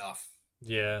that's enough.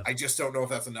 Yeah. I just don't know if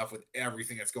that's enough with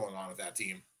everything that's going on with that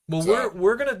team. Well,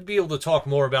 we're going to be able to talk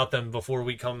more about them before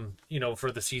we come,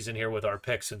 for the season here with our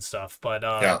picks and stuff. But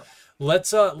let's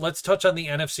touch on the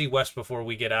NFC West before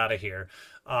we get out of here.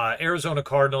 Arizona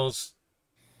Cardinals,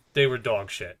 they were dog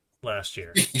shit last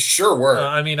year. You sure were.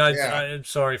 I'm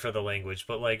sorry for the language,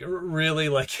 but like really,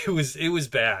 like it was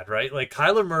bad, right? Like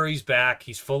Kyler Murray's back;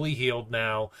 he's fully healed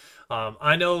now.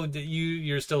 I know that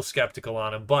you're still skeptical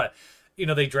on him, but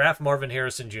they draft Marvin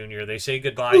Harrison Jr. They say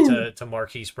goodbye to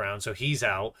Marquise Brown, so he's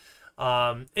out.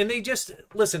 And they just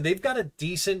listen. They've got a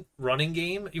decent running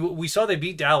game. We saw they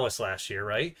beat Dallas last year,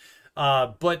 right?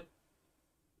 But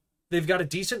they've got a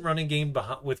decent running game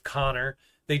with Connor.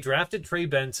 They drafted Trey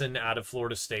Benson out of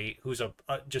Florida State, who's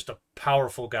just a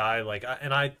powerful guy.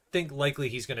 And I think likely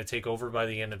he's going to take over by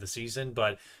the end of the season.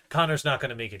 But Connor's not going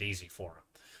to make it easy for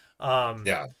him.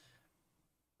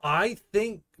 I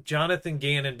think Jonathan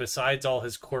Gannon, besides all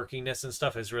his quirkiness and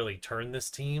stuff, has really turned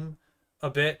this team a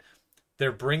bit.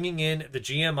 They're bringing in the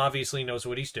GM. Obviously knows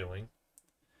what he's doing.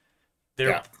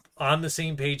 They're on the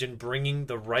same page and bringing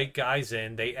the right guys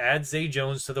in. They add Zay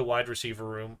Jones to the wide receiver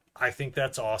room. I think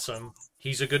that's awesome.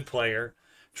 He's a good player.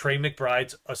 Trey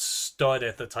McBride's a stud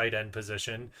at the tight end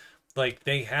position. Like,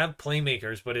 they have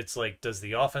playmakers, but it's like, does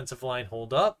the offensive line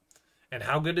hold up? And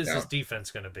how good is this defense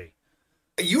going to be?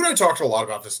 You and I talked a lot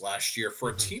about this last year. For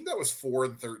a team that was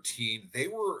 4-13,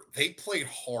 they played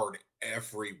hard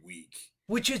every week.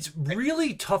 Which is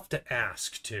really tough to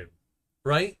ask, too.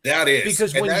 Right? That is.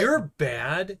 Because when you're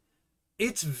bad,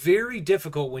 it's very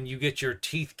difficult when you get your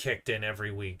teeth kicked in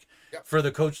every week for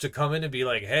the coach to come in and be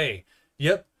like, hey,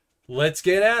 let's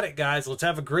get at it, guys. Let's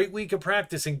have a great week of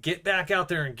practice and get back out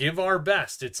there and give our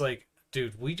best. It's like,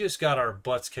 dude, we just got our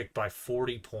butts kicked by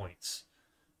 40 points.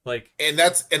 Like, and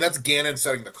that's Gannon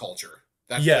setting the culture.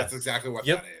 That's exactly what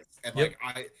that is. And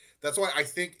that's why I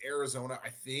think Arizona,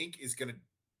 is going to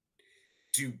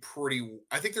do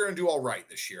I think they're going to do all right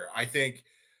this year. I think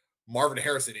Marvin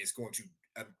Harrison is going to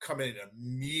come in and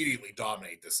immediately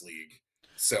dominate this league.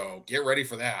 So get ready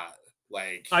for that.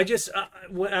 Like, I just,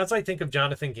 as I think of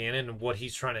Jonathan Gannon and what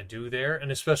he's trying to do there, and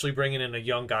especially bringing in a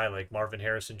young guy like Marvin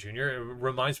Harrison Jr., it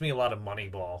reminds me a lot of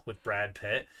Moneyball with Brad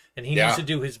Pitt. And he needs to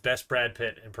do his best Brad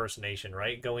Pitt impersonation,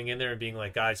 right? Going in there and being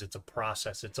like, guys, it's a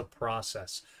process. It's a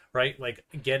process, right? Like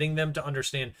getting them to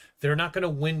understand they're not going to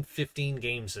win 15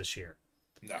 games this year.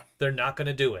 No. They're not going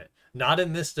to do it. Not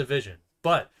in this division.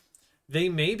 But they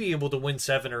may be able to win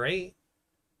 7 or 8.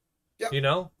 Yep. You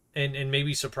know? And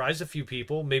maybe surprise a few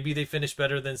people. Maybe they finish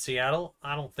better than Seattle.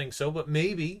 I don't think so, but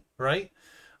maybe, right?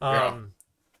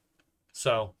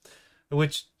 So,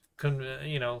 which,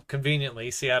 conveniently,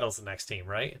 Seattle's the next team,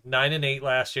 right? 9-8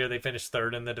 last year. They finished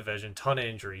 3rd in the division. Ton of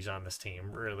injuries on this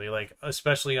team, really, like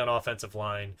especially on offensive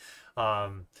line.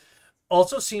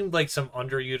 Also seemed like some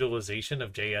underutilization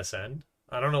of JSN.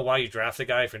 I don't know why you draft a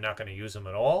guy if you're not going to use him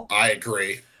at all. I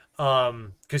agree.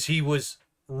 Because he was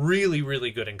really,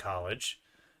 really good in college.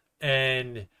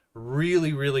 And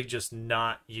really, really just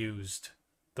not used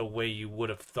the way you would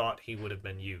have thought he would have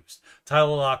been used.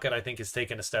 Tyler Lockett, I think, has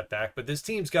taken a step back, but this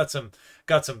team's got some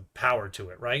power to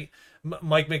it, right?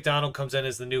 Mike McDonald comes in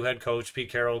as the new head coach.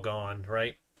 Pete Carroll gone,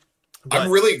 right? But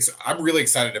I'm really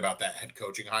excited about that head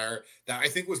coaching hire. That I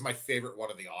think was my favorite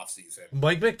one of the offseason.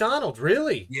 Mike McDonald,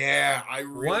 really? Yeah, I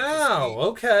really. Wow.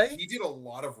 Okay. He did a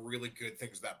lot of really good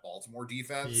things with that Baltimore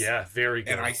defense. Yeah, very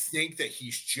good. And I think that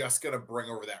he's just going to bring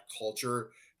over that culture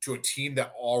to a team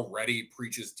that already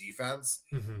preaches defense.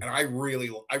 Mm-hmm. And I really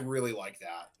like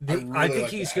that. I think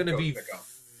he's going to be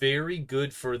very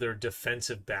good for their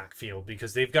defensive backfield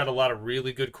because they've got a lot of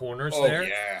really good corners there.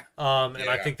 Yeah. And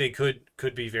I think they could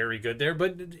be very good there.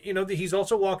 But, he's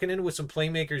also walking in with some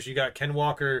playmakers. You got Ken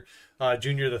Walker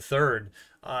Jr. the third.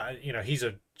 He's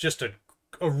just a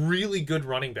really good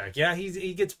running back. Yeah,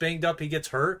 he gets banged up. He gets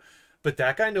hurt. But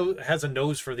that guy has a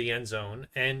nose for the end zone.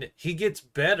 And he gets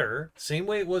better. Same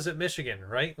way it was at Michigan,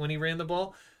 right? When he ran the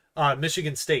ball.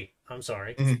 Michigan State. I'm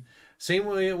sorry. Mm-hmm. Same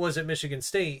way it was at Michigan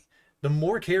State. The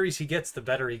more carries he gets, the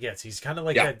better he gets. He's kind of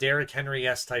like that Derrick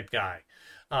Henry-esque type guy.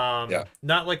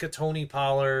 Not like a Tony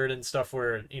Pollard and stuff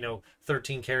where,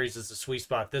 13 carries is the sweet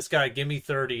spot. This guy, give me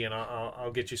 30 and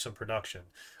I'll get you some production.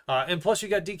 And plus you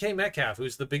got DK Metcalf,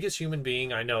 who's the biggest human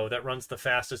being I know that runs the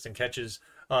fastest and catches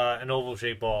an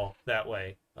oval-shaped ball that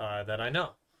way that I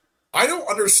know. I don't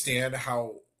understand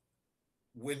how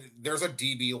when there's a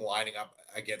DB lining up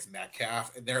against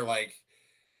Metcalf and they're like,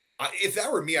 if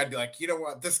that were me, I'd be like, you know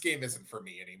what? This game isn't for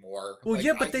me anymore. Well,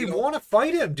 but they want to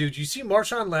fight him, dude. You see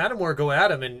Marshawn Lattimore go at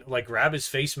him and grab his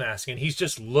face mask, and he's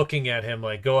just looking at him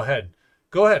like, "Go ahead,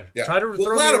 yeah. Try to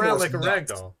throw me around like a rag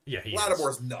doll." Yeah,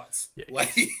 Lattimore's nuts. Yeah,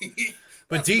 like,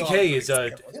 but DK is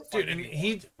dude, and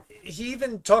he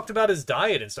even talked about his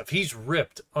diet and stuff. He's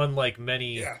ripped, unlike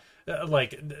many. Yeah.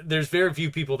 There's very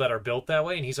few people that are built that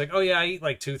way, and he's like, "Oh yeah, I eat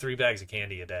like 2-3 bags of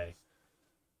candy a day."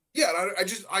 Yeah,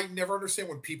 I never understand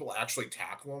when people actually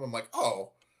tackle him. I'm like, oh,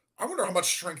 I wonder how much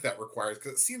strength that requires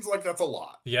because it seems like that's a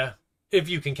lot. Yeah, if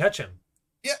you can catch him.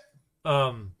 Yeah.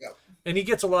 And he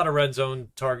gets a lot of red zone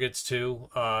targets too.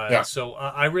 So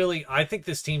I think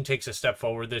this team takes a step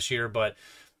forward this year, but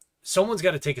someone's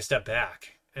got to take a step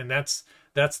back, and that's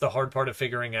the hard part of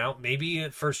figuring out. Maybe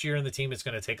first year in the team, it's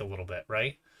going to take a little bit,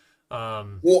 right?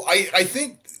 Well, I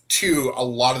think too a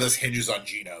lot of this hinges on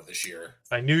Geno this year.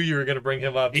 I knew you were going to bring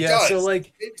him up.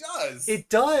 It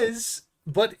does.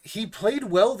 But he played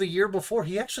well the year before.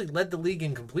 He actually led the league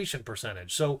in completion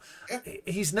percentage. So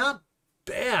he's not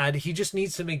bad. He just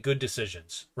needs to make good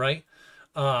decisions, right?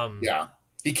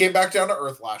 He came back down to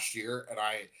earth last year, and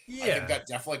I think that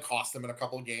definitely cost him in a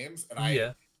couple of games.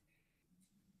 And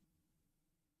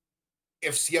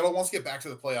if Seattle wants to get back to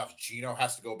the playoffs, Geno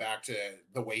has to go back to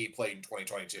the way he played in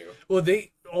 2022. Well,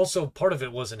 part of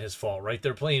it wasn't his fault, right?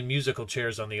 They're playing musical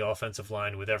chairs on the offensive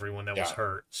line with everyone that was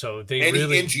hurt. So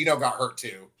and Geno got hurt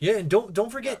too. Yeah, and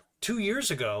don't forget 2 years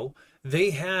ago,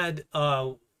 they had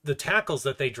the tackles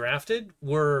that they drafted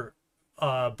were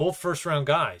both first-round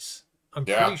guys. I'm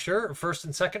pretty sure, first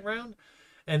and second round.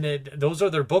 And those are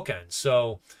their bookends.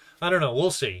 So, I don't know. We'll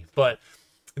see. But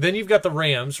then you've got the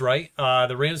Rams, right?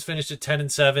 The Rams finished at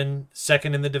 10-7,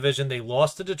 second in the division. They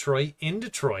lost to Detroit in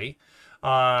Detroit.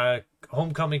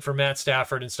 Homecoming for Matt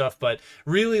Stafford and stuff. But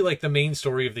really, the main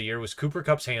story of the year was Cooper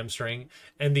Kupp's hamstring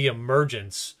and the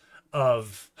emergence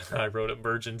of, I wrote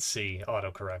emergency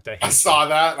autocorrect. I saw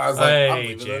that. And I was like, I'm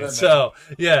leaving it in there. So,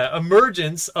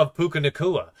 emergence of Puka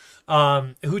Nacua,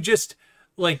 who just,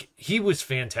 he was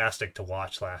fantastic to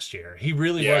watch last year. He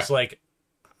really was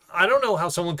I don't know how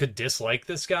someone could dislike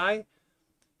this guy.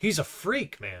 He's a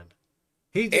freak, man.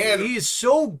 He is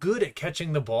so good at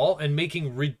catching the ball and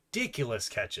making ridiculous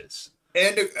catches.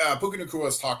 And Puka Nacua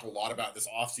has talked a lot about this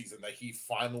offseason that he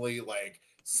finally, like,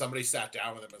 somebody sat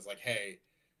down with him and was like, hey,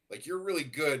 like, you're really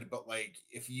good, but, like,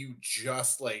 if you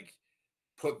just, like,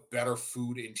 put better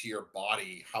food into your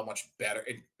body, how much better,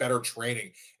 and better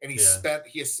training. And he Yeah.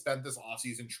 has spent this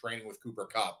offseason training with Cooper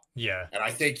Kupp. Yeah. And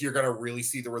I think you're going to really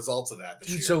see the results of that this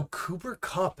year. So Cooper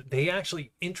Kupp,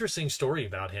 interesting story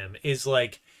about him is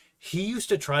like he used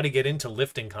to try to get into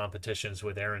lifting competitions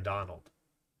with Aaron Donald.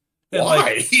 And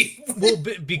why? Well,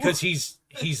 because he's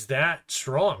that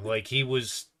strong. Like he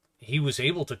was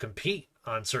able to compete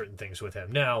on certain things with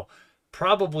him. Now,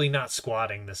 probably not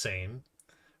squatting the same,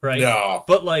 right? No.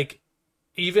 But like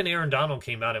even Aaron Donald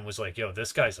came out and was like, yo,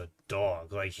 this guy's a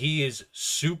dog. Like he is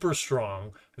super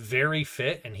strong, very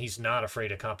fit, and he's not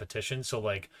afraid of competition. So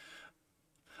like,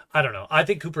 I don't know. I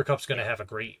think Cooper Kupp's going to have a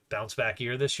great bounce back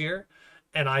year this year.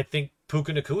 And I think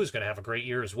Puka Nacua is going to have a great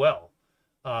year as well.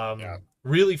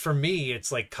 Really, for me,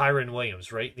 it's like Kyron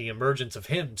Williams, right? The emergence of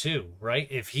him too, right?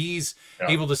 If he's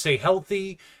able to stay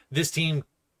healthy, this team,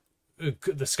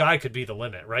 the sky could be the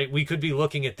limit, right? We could be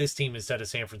looking at this team instead of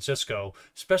San Francisco,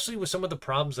 especially with some of the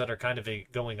problems that are kind of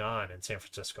going on in San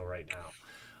Francisco right now.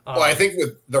 Well, I think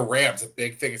with the Rams, a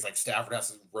big thing is like Stafford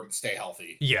has to stay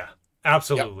healthy. Yeah,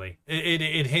 absolutely. Yep.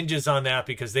 It hinges on that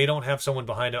because they don't have someone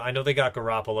behind it. I know they got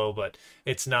Garoppolo, but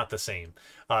it's not the same.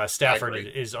 Stafford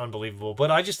is unbelievable. But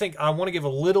I just think I want to give a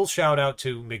little shout out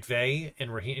to McVay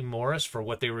and Raheem Morris for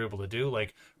what they were able to do.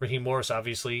 Like Raheem Morris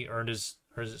obviously earned his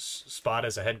spot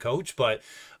as a head coach, but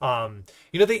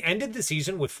they ended the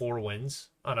season with 4 wins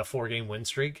on a 4-game win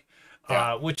streak.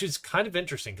 Which is kind of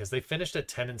interesting because they finished at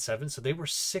 10-7, so they were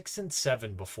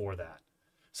 6-7 before that.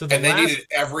 So they needed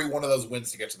every one of those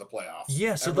wins to get to the playoffs.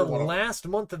 Yeah, so the last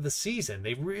month of the season,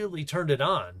 they really turned it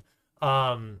on.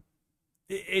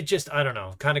 It just, I don't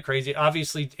know, kind of crazy.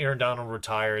 Obviously, Aaron Donald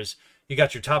retires. You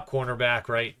got your top cornerback,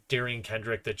 right? Darian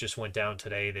Kendrick that just went down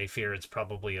today. They fear it's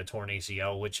probably a torn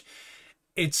ACL, which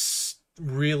it's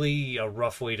really a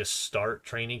rough way to start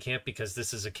training camp because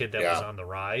this is a kid that was on the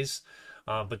rise.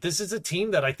 But this is a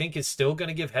team that I think is still going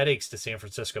to give headaches to San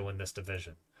Francisco in this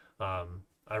division.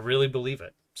 I really believe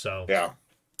it. So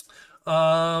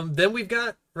then we've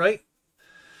got, right,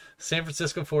 San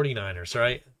Francisco 49ers,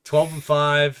 right?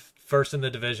 12-5, first in the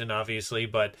division, obviously,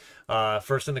 but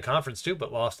first in the conference too,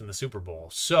 but lost in the Super Bowl.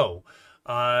 So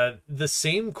the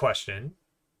same question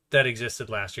that existed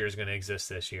last year is going to exist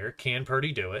this year. Can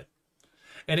Purdy do it?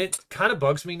 And it kind of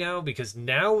bugs me now because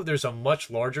now there's a much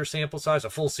larger sample size, a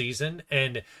full season,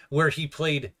 and where he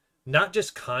played not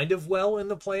just kind of well in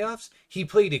the playoffs, he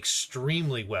played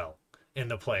extremely well in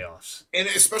the playoffs. And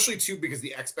especially, too, because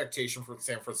the expectation for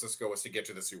San Francisco was to get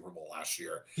to the Super Bowl last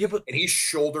year. Yeah, and he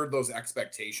shouldered those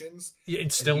expectations. Yeah,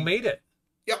 and still made it.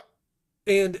 Yep.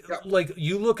 And, like,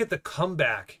 you look at the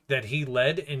comeback that he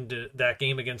led into that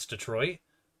game against Detroit.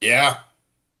 Yeah.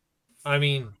 I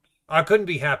mean, I couldn't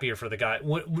be happier for the guy.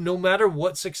 No matter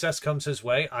what success comes his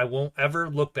way, I won't ever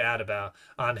look bad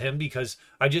on him because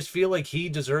I just feel like he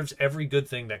deserves every good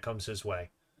thing that comes his way.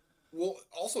 Well,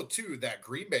 also too, that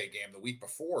Green Bay game the week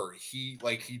before, he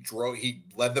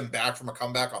led them back from a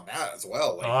comeback on that as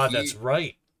well. Like that's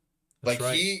right.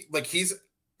 He's,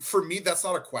 for me, that's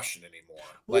not a question anymore.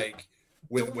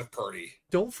 Well, with Purdy.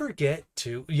 Don't forget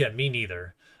too. Yeah, me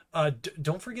neither.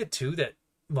 Don't forget too that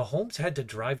Mahomes had to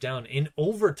drive down in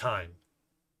overtime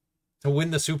to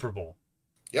win the Super Bowl.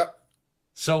 Yep.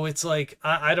 So it's like,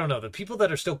 I don't know. The people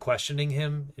that are still questioning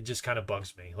him, it just kind of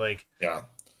bugs me. Like, yeah.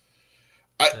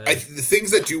 The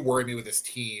things that do worry me with this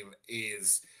team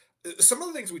is some of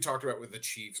the things we talked about with the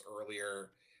Chiefs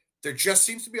earlier. There just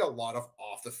seems to be a lot of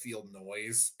off the field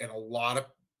noise and a lot of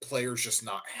players just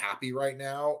not happy right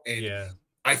now. And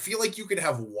I feel like you can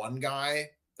have one guy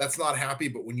that's not happy,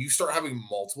 but when you start having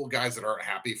multiple guys that aren't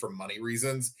happy for money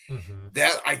reasons,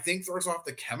 that I think throws off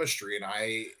the chemistry.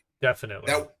 And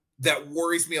definitely that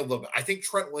worries me a little bit. I think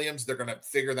Trent Williams, they're going to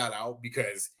figure that out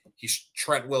because he's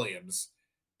Trent Williams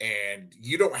and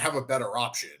you don't have a better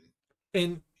option.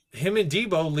 And him and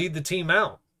Debo lead the team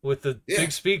out with the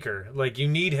big speaker. Like you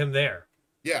need him there.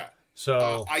 Yeah.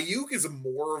 So Ayuk is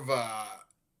more of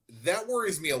that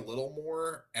worries me a little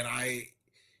more. And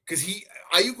because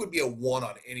Ayuk would be a 1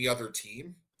 on any other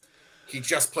team. He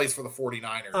just plays for the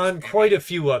 49ers. On quite a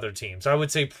few other teams. I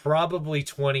would say probably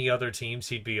 20 other teams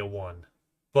he'd be a 1.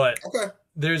 But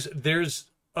there's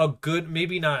a good,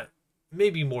 maybe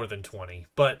more than 20.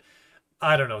 But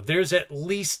I don't know. There's at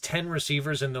least 10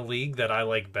 receivers in the league that I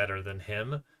like better than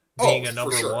him being a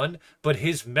number 1. But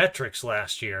his metrics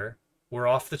last year were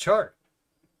off the chart.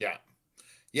 Yeah.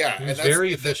 Yeah. He's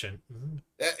very efficient.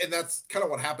 And that's kind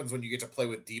of what happens when you get to play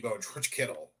with Debo and George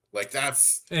Kittle. Like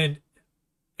that's... And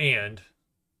and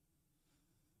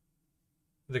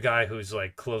the guy who's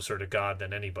like closer to God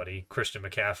than anybody, Christian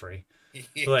McCaffrey.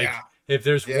 Like, if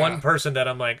there's one person that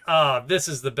I'm like, this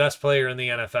is the best player in the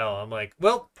NFL, I'm like,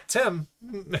 well, Tim.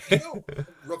 Real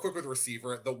quick with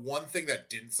receiver, the one thing that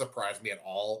didn't surprise me at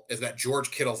all is that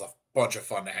George Kittle's a bunch of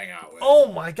fun to hang out with.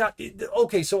 Oh my God.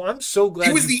 Okay, so I'm so glad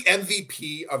he was the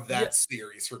MVP of that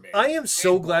series for me. I am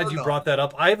so glad you brought that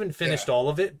up. I haven't finished all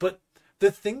of it, but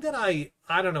the thing that I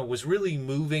don't know, was really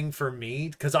moving for me,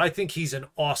 because I think he's an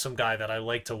awesome guy that I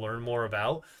like to learn more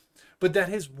about, but that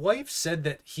his wife said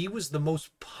that he was the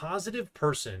most positive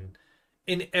person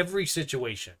in every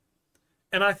situation.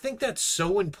 And I think that's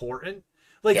so important.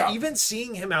 Like, even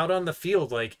seeing him out on the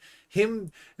field, like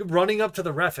him running up to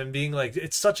the ref and being like,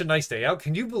 it's such a nice day out.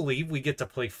 Can you believe we get to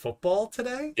play football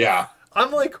today? Yeah.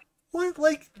 I'm like, what?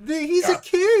 Like, he's a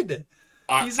kid.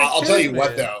 I'll tell you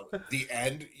what, though, the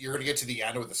end, you're going to get to the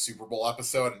end with the Super Bowl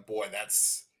episode, and boy,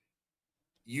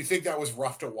 you think that was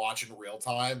rough to watch in real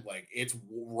time. Like, it's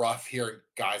rough hearing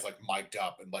guys like mic'd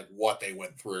up and like what they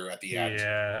went through at the end,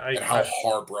 and how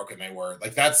heartbroken they were.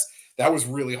 Like, that was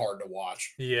really hard to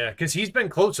watch. Yeah, because he's been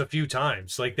close a few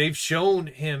times. Like, they've shown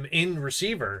him in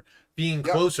receiver being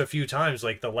close a few times,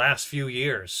 like the last few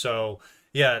years. So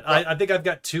yeah, I think I've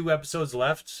got 2 episodes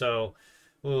left, so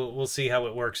we'll see how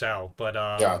it works out. But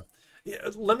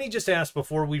let me just ask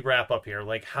before we wrap up here,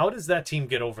 like, how does that team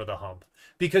get over the hump?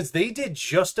 Because they did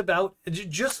just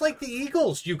like the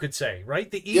Eagles, you could say, right?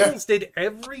 The Eagles did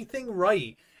everything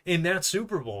right in that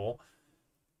Super Bowl.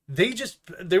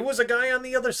 There was a guy on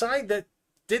the other side that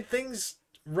did things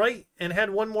right and had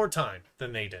one more time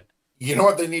than they did. You know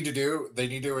what they need to do? They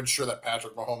need to ensure that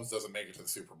Patrick Mahomes doesn't make it to the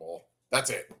Super Bowl. That's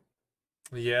it.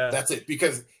 Yeah. That's it.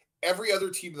 Because every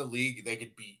other team in the league, they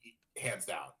could beat hands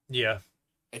down. Yeah.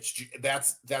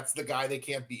 That's the guy they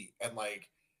can't beat. And like,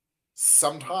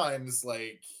 sometimes,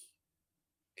 like,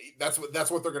 that's what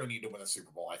they're going to need to win a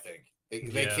Super Bowl, I think.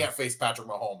 They can't face Patrick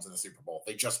Mahomes in the Super Bowl.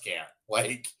 They just can't.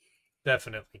 Like,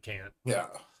 definitely can't. Yeah.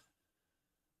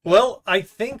 Well, I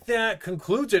think that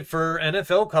concludes it for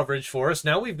NFL coverage for us.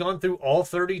 Now we've gone through all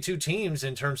 32 teams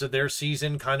in terms of their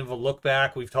season, kind of a look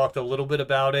back. We've talked a little bit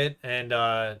about it and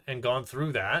gone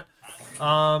through that.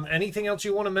 Anything else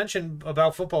you want to mention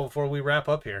about football before we wrap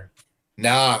up here?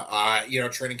 Nah,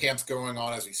 training camp's going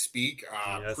on as we speak.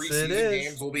 Yes, preseason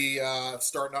games will be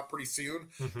starting up pretty soon.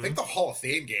 Mm-hmm. I think the Hall of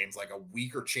Fame game's like a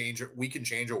week and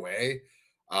change away.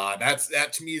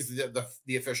 That to me is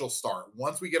the official start.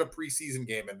 Once we get a preseason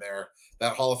game in there,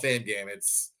 that Hall of Fame game,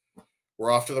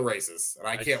 we're off to the races, and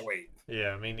I can't wait.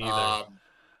 Yeah, me neither.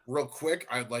 Real quick,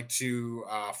 I'd like to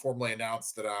formally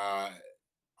announce that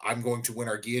I'm going to win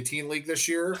our Guillotine League this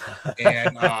year.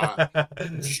 And,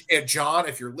 and John,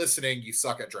 if you're listening, you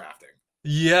suck at drafting.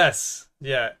 Yes.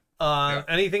 Yeah.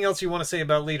 Anything else you want to say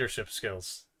about leadership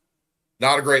skills?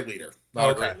 Not a great leader.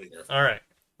 Not a great leader. All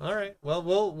right. Well,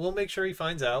 we'll make sure he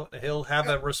finds out. He'll have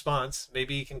a response.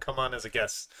 Maybe he can come on as a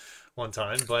guest one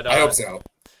time. But I hope so.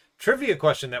 Trivia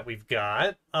question that we've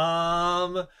got.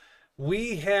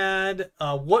 We had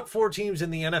what 4 teams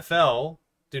in the NFL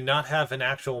do not have an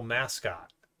actual mascot?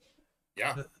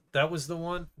 Yeah, that was the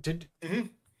one.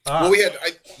 Well, we had,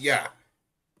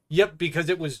 Yep, because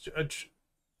it was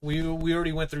we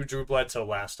already went through Drew Bledsoe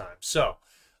last time. So,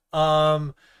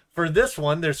 for this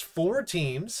one, there's 4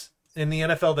 teams in the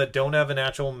NFL that don't have an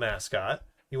actual mascot.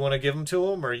 You want to give them to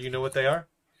them, or you know what they are?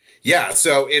 Yeah,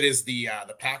 so it is the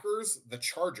Packers, the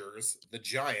Chargers, the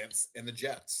Giants, and the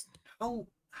Jets. How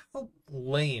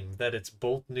lame that it's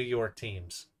both New York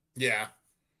teams. Yeah.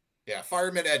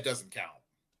 Fireman Ed doesn't count.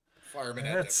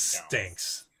 That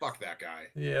stinks. Fuck that guy.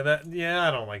 Yeah,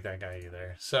 I don't like that guy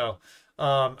either. So,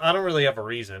 I don't really have a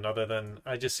reason other than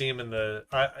I just see him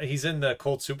he's in the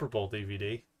Colts Super Bowl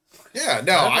DVD. Yeah,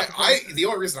 no, I the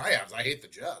only reason I have is I hate the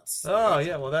Jets. Oh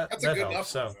yeah, well that's a good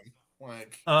helps. enough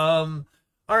reason.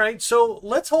 All right, so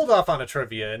let's hold off on a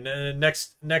trivia, and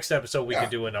next episode we can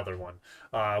do another one.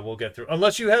 We'll get through.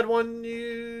 Unless you had one,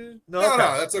 no,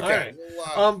 that's okay.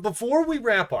 Right. Before we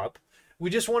wrap up, we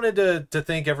just wanted to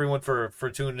thank everyone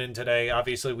for tuning in today.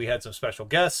 Obviously, we had some special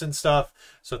guests and stuff,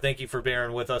 so thank you for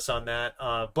bearing with us on that.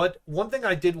 But one thing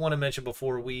I did want to mention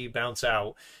before we bounce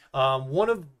out,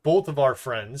 both of our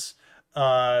friends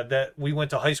that we went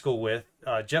to high school with,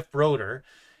 Jeff Broder,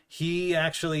 he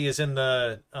actually is in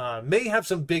may have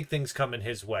some big things coming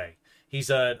his way.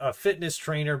 He's a fitness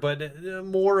trainer, but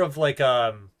more of like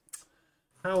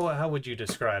how would you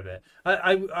describe it?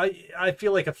 I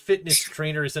feel like a fitness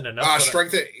trainer isn't enough.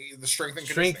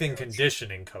 Strength and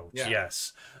conditioning coach.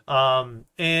 Yes.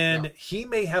 And he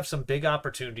may have some big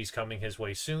opportunities coming his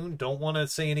way soon. Don't want to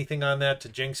say anything on that to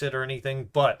jinx it or anything,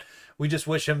 but we just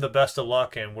wish him the best of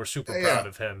luck, and we're super proud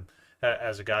of him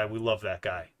as a guy. We love that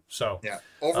guy. So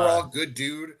overall good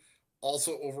dude.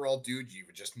 Also overall dude you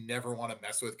would just never want to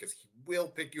mess with because he will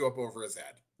pick you up over his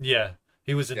head. Yeah,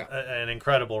 he was an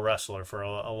incredible wrestler for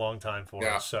a long time for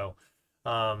us. So,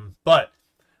 but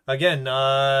again,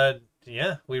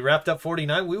 we wrapped up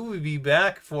 49. We will be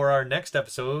back for our next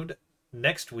episode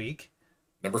next week.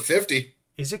 Number 50.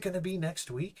 Is it going to be next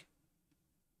week?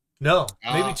 No,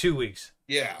 maybe 2 weeks.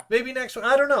 Yeah. Maybe next one.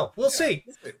 I don't know. We'll see.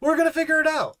 We're going to figure it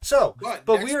out. So, but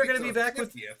we are going to be back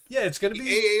 50th, with, it's going to be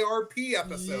AARP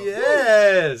episode.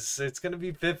 Yes, it's going to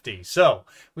be 50. So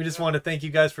we just want to thank you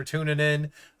guys for tuning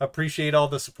in. Appreciate all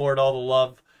the support, all the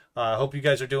love. Hope you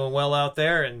guys are doing well out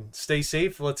there and stay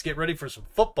safe. Let's get ready for some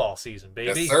football season,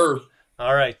 baby. Yes, sir.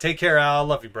 All right. Take care, Al. I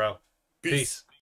love you, bro. Peace.